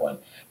on that one.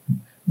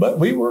 But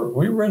we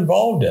were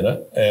involved in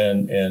it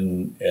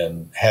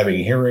and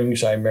having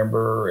hearings, I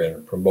remember,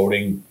 and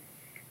promoting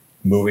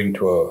moving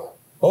to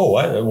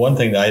one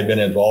thing that I had been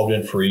involved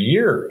in for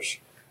years.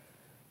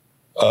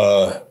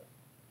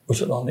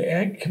 Was it on the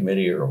Ag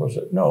Committee or was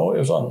it? No, it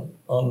was on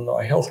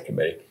the Health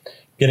Committee,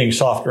 getting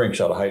soft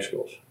drinks out of high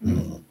schools.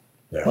 Mm-hmm.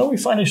 Yeah. Well, we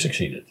finally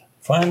succeeded.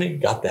 Finally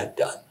got that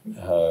done.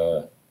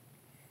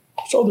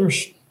 So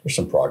there's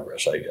some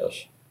progress, I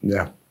guess.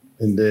 Yeah,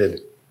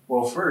 indeed.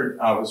 Well, Ferd,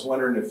 I was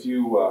wondering if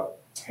you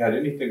had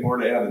anything more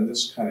to add in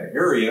this kind of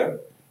area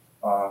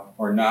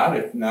or not.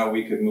 If now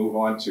we could move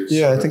on to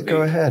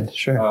go ahead.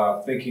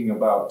 Sure. Thinking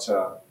about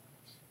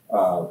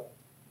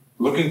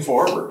looking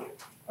forward.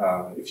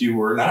 If you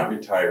were not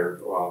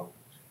retired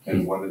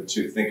and wanted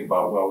to think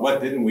about,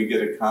 what didn't we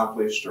get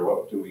accomplished, or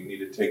what do we need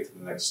to take to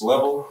the next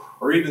level,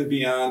 or even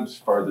beyond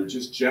farther,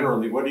 just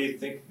generally, what do you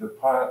think the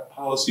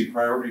policy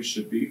priorities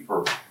should be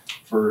for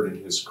Ferd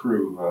and his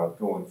crew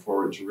going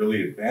forward to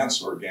really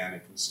advance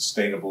organic and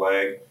sustainable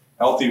ag,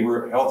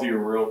 healthier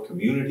rural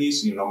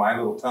communities? My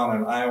little town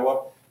in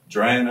Iowa,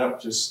 drying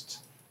up just,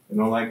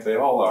 like they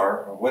all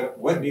are.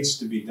 What needs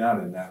to be done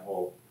in that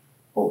whole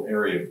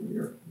area from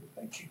your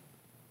thinking?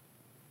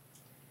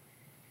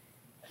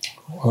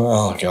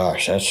 Well,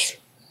 gosh, that's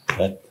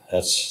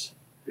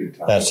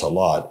a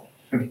lot.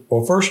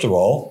 Well, first of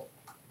all,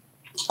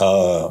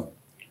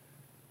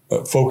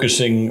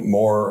 focusing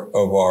more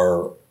of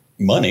our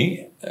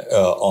money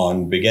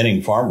on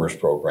beginning farmers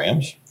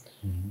programs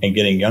and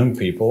getting young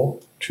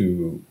people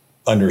to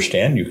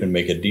understand you can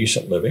make a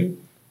decent living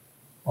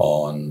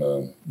on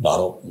not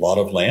a lot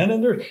of land.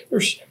 And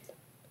there's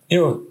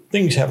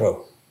things have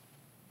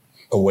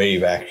a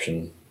wave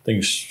action.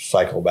 Things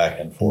cycle back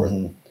and forth.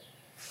 Mm-hmm.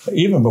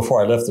 Even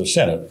before I left the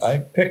Senate, I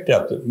picked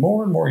up that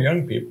more and more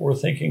young people were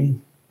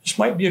thinking, this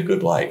might be a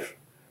good life.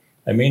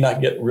 I may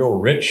not get real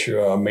rich,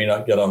 I may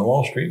not get on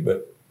Wall Street,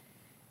 but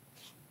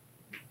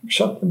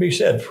something to be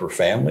said for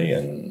family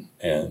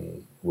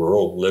and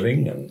rural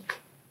living and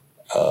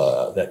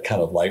that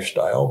kind of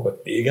lifestyle.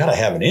 But you got to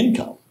have an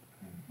income.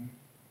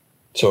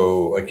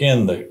 So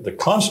again, the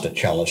constant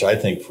challenge, I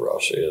think, for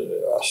us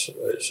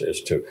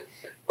is to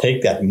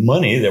take that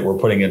money that we're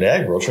putting into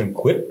agriculture and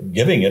quit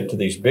giving it to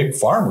these big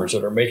farmers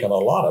that are making a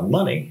lot of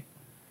money,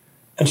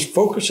 and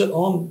focus it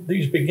on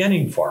these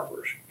beginning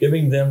farmers,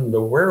 giving them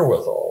the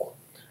wherewithal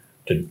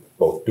to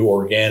both do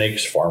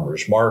organics,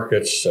 farmers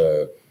markets,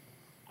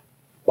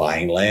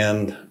 buying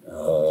land,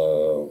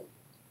 rural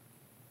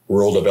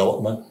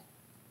development.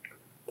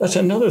 That's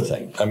another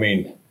thing. I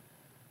mean,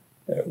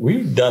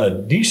 we've done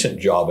a decent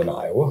job in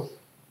Iowa,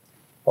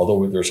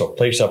 although there's a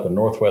place up in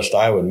northwest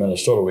Iowa and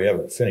Minnesota we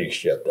haven't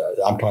finished yet.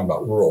 I'm talking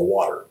about rural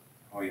water.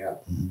 Oh, yeah.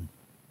 Mm-hmm.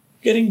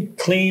 Getting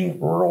clean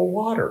rural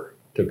water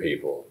to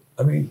people.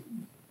 I mean,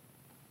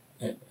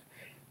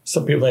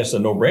 some people think it's a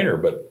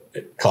no-brainer, but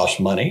it costs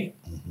money.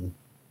 Mm-hmm.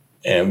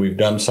 And we've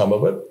done some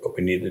of it, but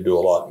we need to do a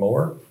lot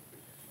more.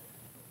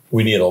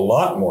 We need a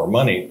lot more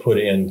money put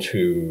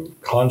into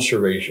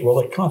conservation.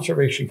 Well, the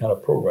conservation kind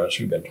of programs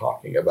we've been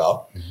talking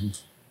about.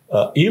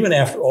 Mm-hmm. Even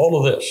after all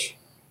of this,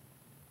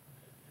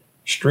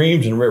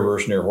 streams and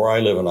rivers near where I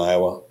live in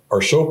Iowa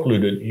are so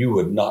polluted you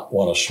would not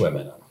want to swim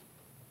in them.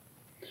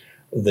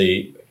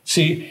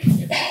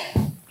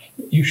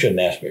 You shouldn't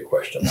ask me a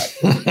question like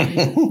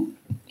that.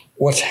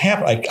 What's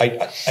happened?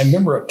 I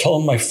remember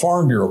telling my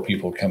Farm Bureau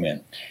people come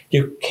in,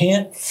 you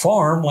can't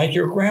farm like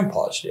your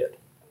grandpas did.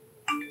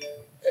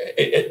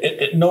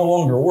 It no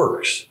longer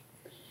works.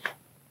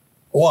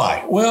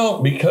 Why?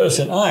 Well, because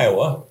in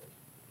Iowa,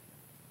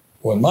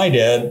 when my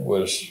dad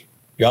was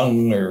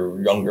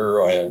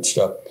younger and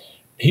stuff,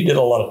 he did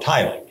a lot of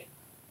tiling.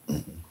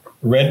 Mm-hmm.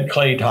 Red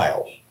clay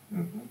tiles.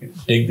 Mm-hmm.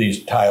 Dig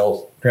these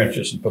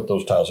trenches and put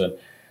those tiles in.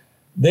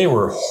 They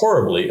were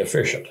horribly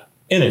inefficient.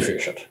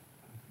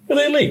 But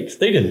they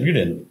leaked. You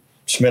didn't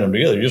cement them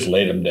together, you just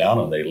laid them down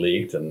and they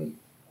leaked,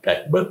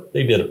 but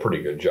they did a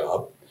pretty good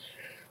job.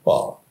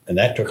 Well, and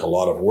that took a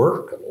lot of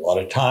work and a lot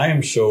of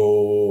time,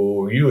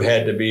 so you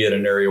had to be in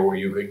an area where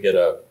you could get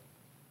a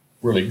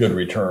really good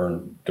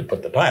return to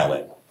put the tile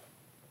in.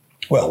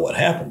 Well, what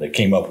happened? They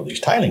came up with these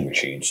tiling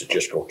machines that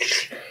just go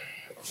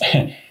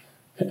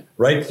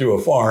right through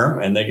a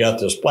farm, and they got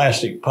this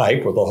plastic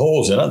pipe with the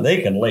holes in it, and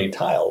they can lay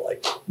tile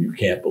like you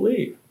can't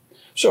believe.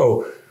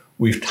 So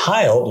we've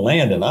tiled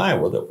land in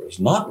Iowa that was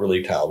not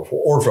really tiled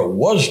before, or if it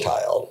was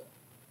tiled,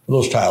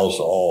 those tiles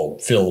all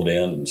filled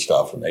in and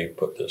stuff, and they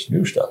put this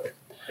new stuff in.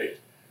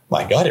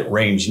 My God, it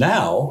rains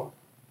now,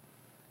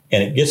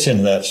 and it gets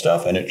into that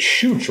stuff, and it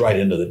shoots right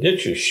into the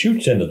ditches,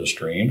 shoots into the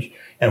streams.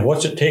 And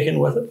what's it taking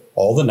with it?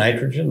 All the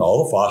nitrogen,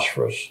 all the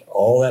phosphorus,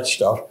 all that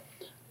stuff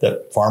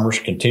that farmers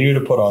continue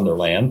to put on their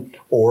land,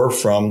 or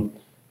from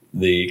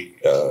the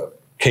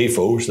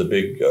CAFOs, the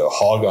big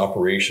hog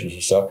operations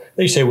and stuff.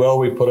 They say, well,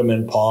 we put them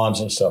in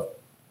ponds and stuff.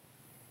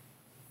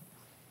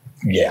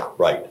 Yeah,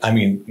 right. I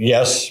mean,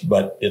 yes,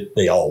 but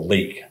they all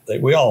leak.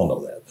 We all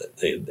know that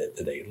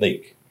they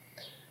leak.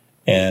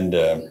 And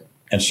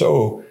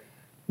so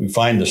we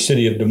find the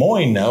city of Des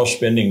Moines now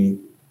spending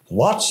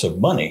lots of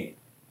money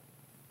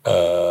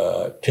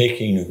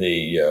taking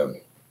the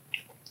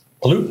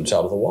pollutants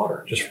out of the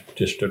water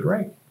just to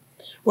drink.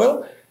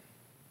 Well,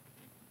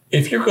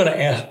 if you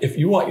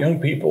want young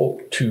people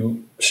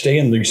to stay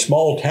in these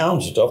small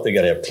towns and stuff, they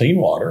got to have clean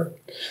water.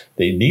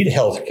 They need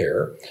health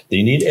care.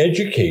 They need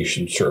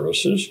education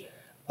services.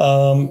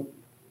 And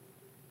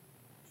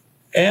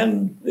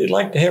they'd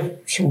like to have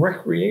some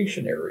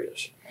recreation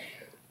areas.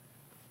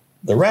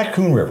 The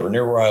Raccoon River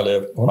near where I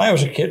live, when I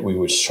was a kid, we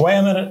would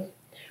swam in it.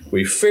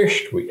 We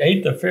fished. We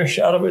ate the fish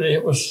out of it.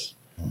 It was,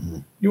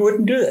 you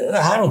wouldn't do that.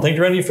 I don't think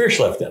there are any fish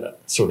left in it.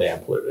 It's so damn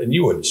polluted. And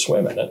you wouldn't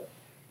swim in it.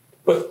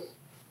 But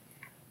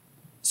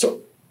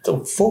so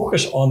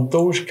focus on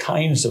those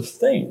kinds of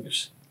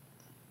things.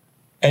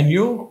 And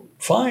you'll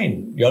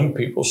find young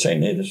people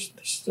saying, hey, this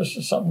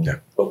is something. Yeah.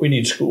 But we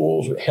need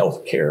schools,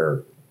 health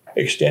care,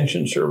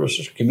 extension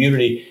services,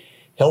 community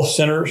health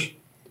centers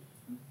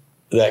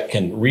that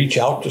can reach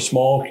out to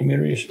small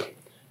communities.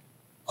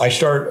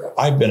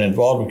 I've been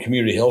involved with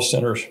community health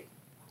centers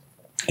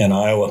in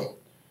Iowa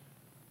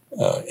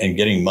and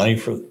getting money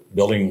for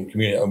building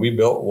community. We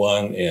built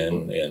one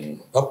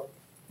in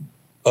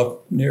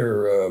up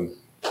near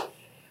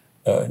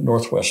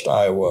northwest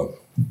Iowa.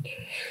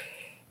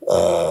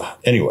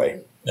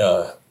 Anyway,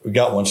 we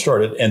got one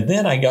started, and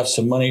then I got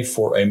some money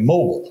for a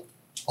mobile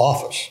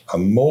office, a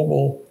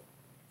mobile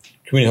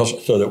community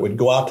health, so that would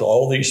go out to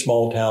all these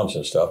small towns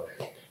and stuff.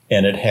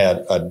 And it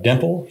had a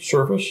dental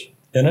service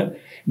in it.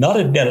 Not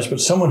a dentist,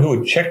 but someone who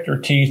would check their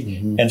teeth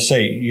and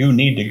say, you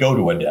need to go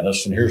to a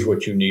dentist, and here's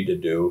what you need to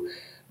do.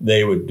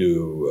 They would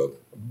do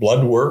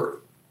blood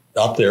work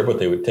up there, but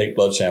they would take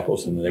blood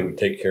samples and they would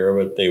take care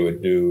of it. They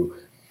would do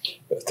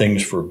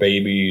things for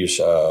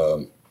babies,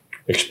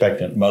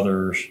 expectant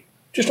mothers,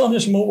 just on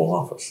this mobile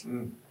office.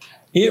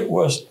 It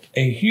was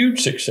a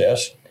huge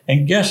success.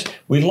 And guess,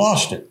 we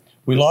lost it.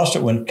 We lost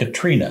it when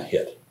Katrina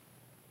hit.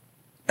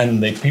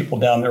 And the people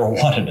down there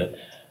wanted it.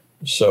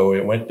 So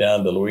it went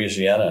down to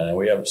Louisiana, and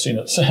we haven't seen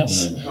it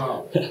since.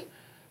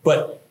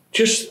 But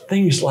just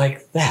things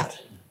like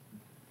that.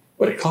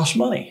 But it costs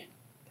money.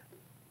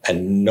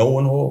 And no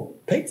one will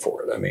pay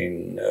for it. I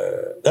mean,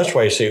 that's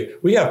why I say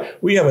we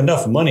have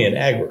enough money in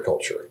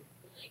agriculture.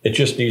 It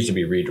just needs to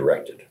be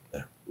redirected,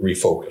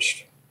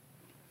 refocused.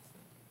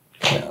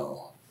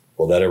 Now,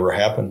 will that ever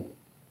happen?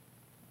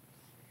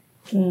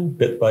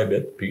 Bit by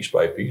bit, piece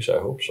by piece, I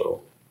hope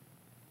so.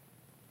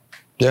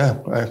 Yeah,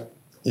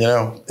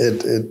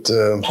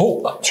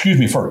 Oh, excuse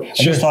me, Ferd. I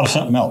just thought of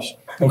something else.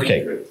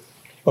 Okay.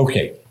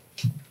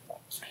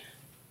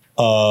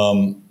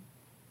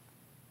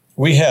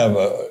 We have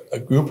a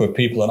group of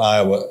people in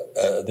Iowa.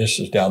 This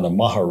is down the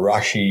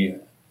Mahesh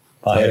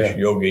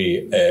Yogi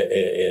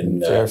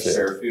in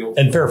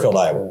Fairfield,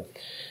 Iowa.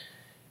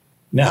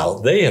 Now,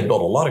 they have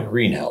built a lot of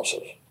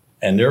greenhouses,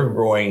 and they're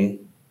growing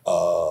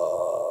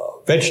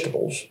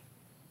vegetables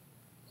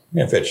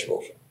in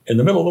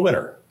the middle of the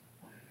winter.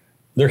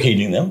 They're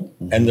heating them,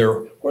 and they're,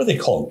 what do they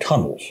call them,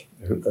 tunnels?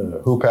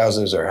 Hoop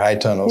houses or high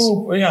tunnels.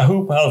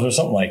 Hoop houses or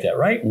something like that,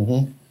 right?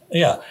 Mm-hmm.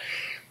 Yeah.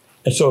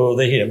 And so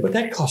they heat them, but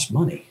that costs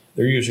money.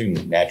 They're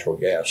using natural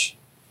gas,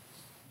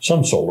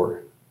 some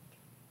solar.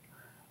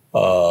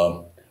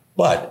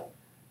 But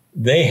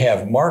they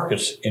have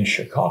markets in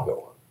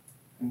Chicago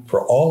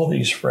for all of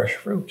these fresh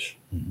fruits.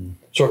 Mm-hmm.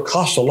 So it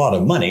costs a lot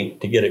of money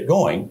to get it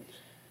going.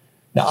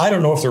 Now, I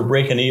don't know if they're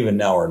breaking even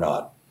now or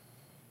not.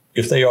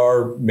 If they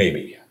are,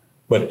 maybe.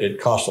 But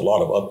it costs a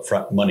lot of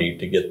upfront money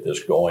to get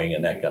this going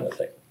and that kind of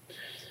thing.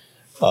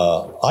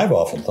 I've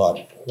often thought,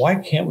 why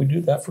can't we do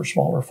that for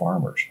smaller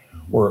farmers?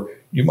 Where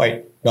you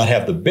might not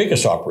have the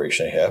biggest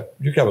operation they have,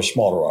 you can have a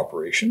smaller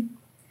operation.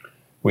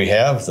 We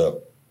have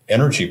the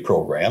energy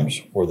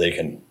programs where they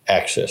can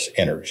access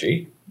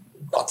energy,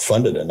 not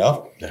funded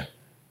enough,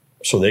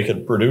 so they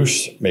could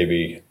produce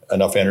maybe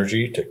enough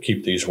energy to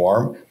keep these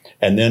warm.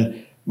 And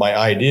then my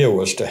idea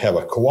was to have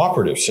a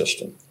cooperative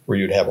system where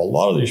you'd have a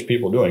lot of these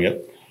people doing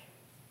it.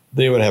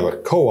 They would have a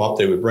co-op,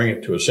 they would bring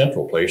it to a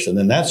central place, and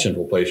then that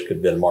central place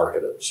could then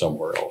market it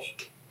somewhere else.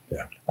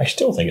 Yeah, I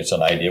still think it's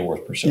an idea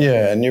worth pursuing.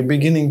 Yeah, and you're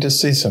beginning to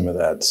see some of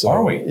that. So,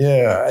 are we?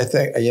 Yeah, I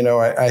think,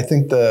 I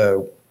think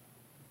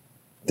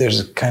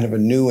there's kind of a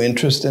new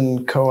interest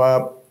in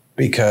co-op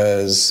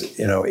because,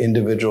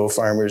 individual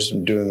farmers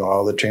doing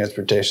all the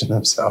transportation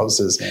themselves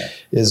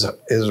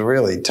is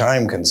really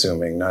time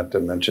consuming, not to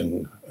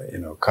mention,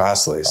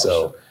 costly.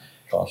 So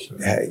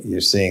you're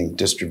seeing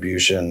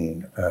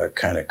distribution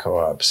kind of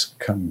co-ops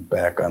come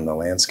back on the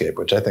landscape,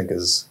 which I think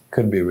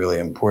could be really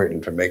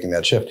important for making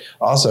that shift.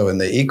 Also in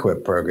the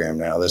EQIP program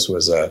now, this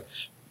was a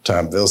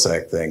Tom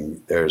Vilsack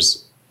thing.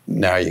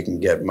 Now you can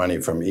get money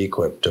from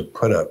EQIP to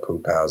put up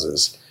hoop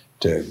houses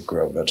to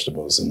grow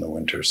vegetables in the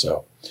winter.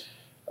 So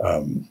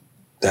an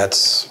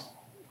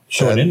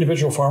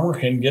individual farmer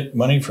can get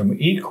money from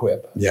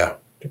EQIP. Yeah.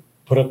 To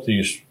put up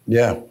these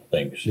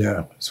things.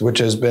 Yeah. So, which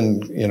has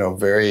been,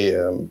 very.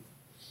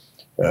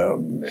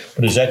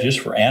 But is that just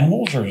for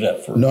animals or is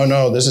that for?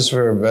 No, this is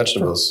for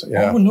vegetables.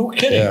 Oh, no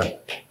kidding.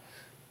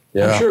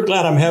 Yeah. I'm sure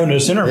glad I'm having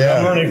this interview.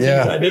 I'm learning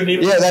things I didn't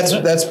even know.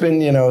 That's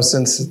been,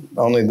 since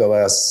only the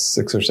last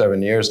 6 or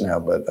 7 years now,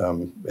 but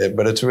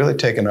it's really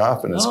taken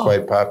off and it's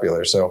quite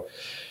popular. So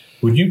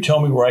would you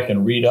tell me where I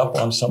can read up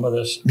on some of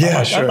this?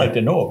 Yeah, sure. I'd like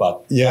to know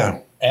about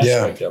that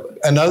aspect of it.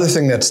 Another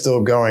thing that's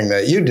still going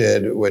that you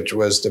did, which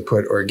was to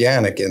put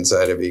organic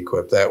inside of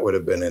EQIP, that would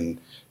have been in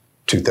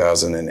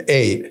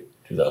 2008.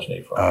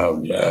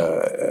 2008.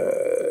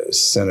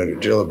 Senator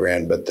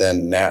Gillibrand, but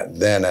then at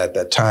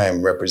that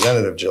time,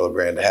 Representative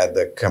Gillibrand had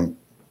the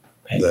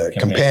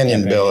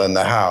companion bill in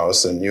the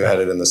House, and you had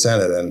it in the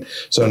Senate, and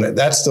so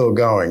that's still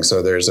going.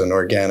 So there's an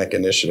organic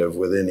initiative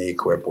within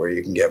EQIP where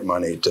you can get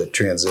money to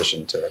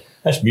transition to.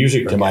 That's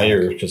music to my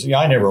ears because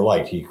I never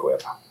liked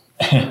EQIP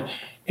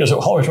because it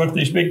always went to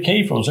these big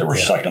CAFOs. They were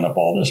sucking up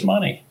all this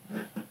money.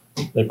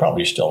 They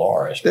probably still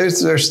are.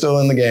 They're still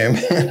in the game,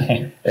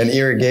 and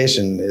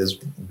irrigation is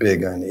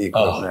big on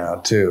EQIP now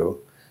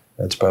too.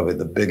 That's probably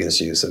the biggest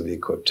use of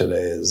EQIP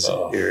today is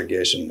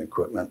irrigation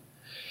equipment.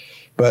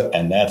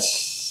 And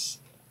that's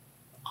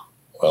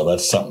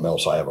something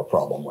else I have a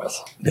problem with.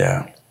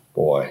 Yeah.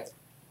 Boy.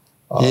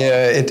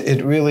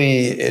 It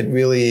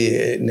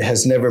really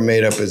has never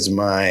made up its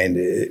mind.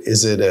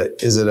 Is it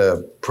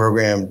a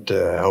program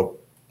to help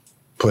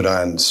put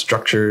on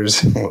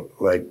structures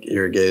like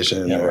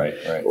irrigation? Right.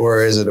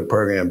 Or is it a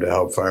program to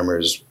help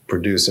farmers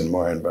produce in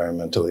more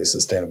environmentally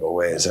sustainable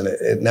ways? And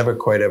it never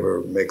quite ever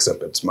makes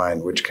up its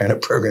mind which kind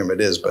of program it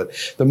is. But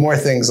the more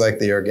things like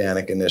the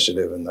Organic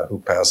Initiative and the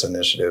Hoop House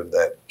Initiative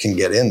that can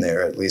get in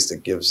there, at least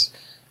it gives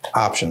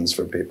options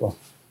for people.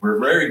 We're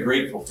very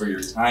grateful for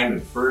your time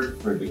and for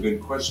the good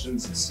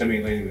questions and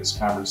stimulating this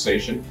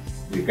conversation.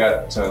 You've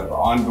got the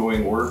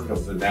ongoing work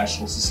of the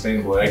National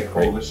Sustainable Ag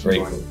Coalition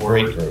going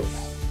forward. Great group.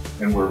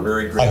 And we're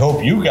very grateful. I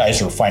hope you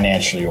guys are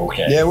financially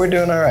okay. Yeah, we're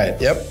doing all right.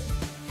 Yep.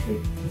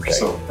 Okay.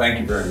 So thank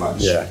you very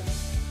much. Yeah.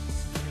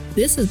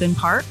 This has been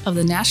part of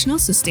the National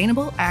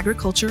Sustainable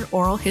Agriculture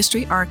Oral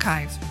History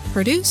Archive,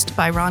 produced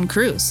by Ron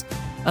Cruz,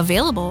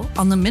 available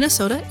on the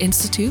Minnesota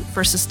Institute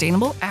for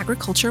Sustainable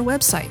Agriculture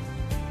website.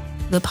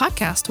 The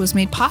podcast was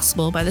made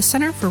possible by the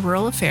Center for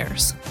Rural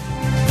Affairs.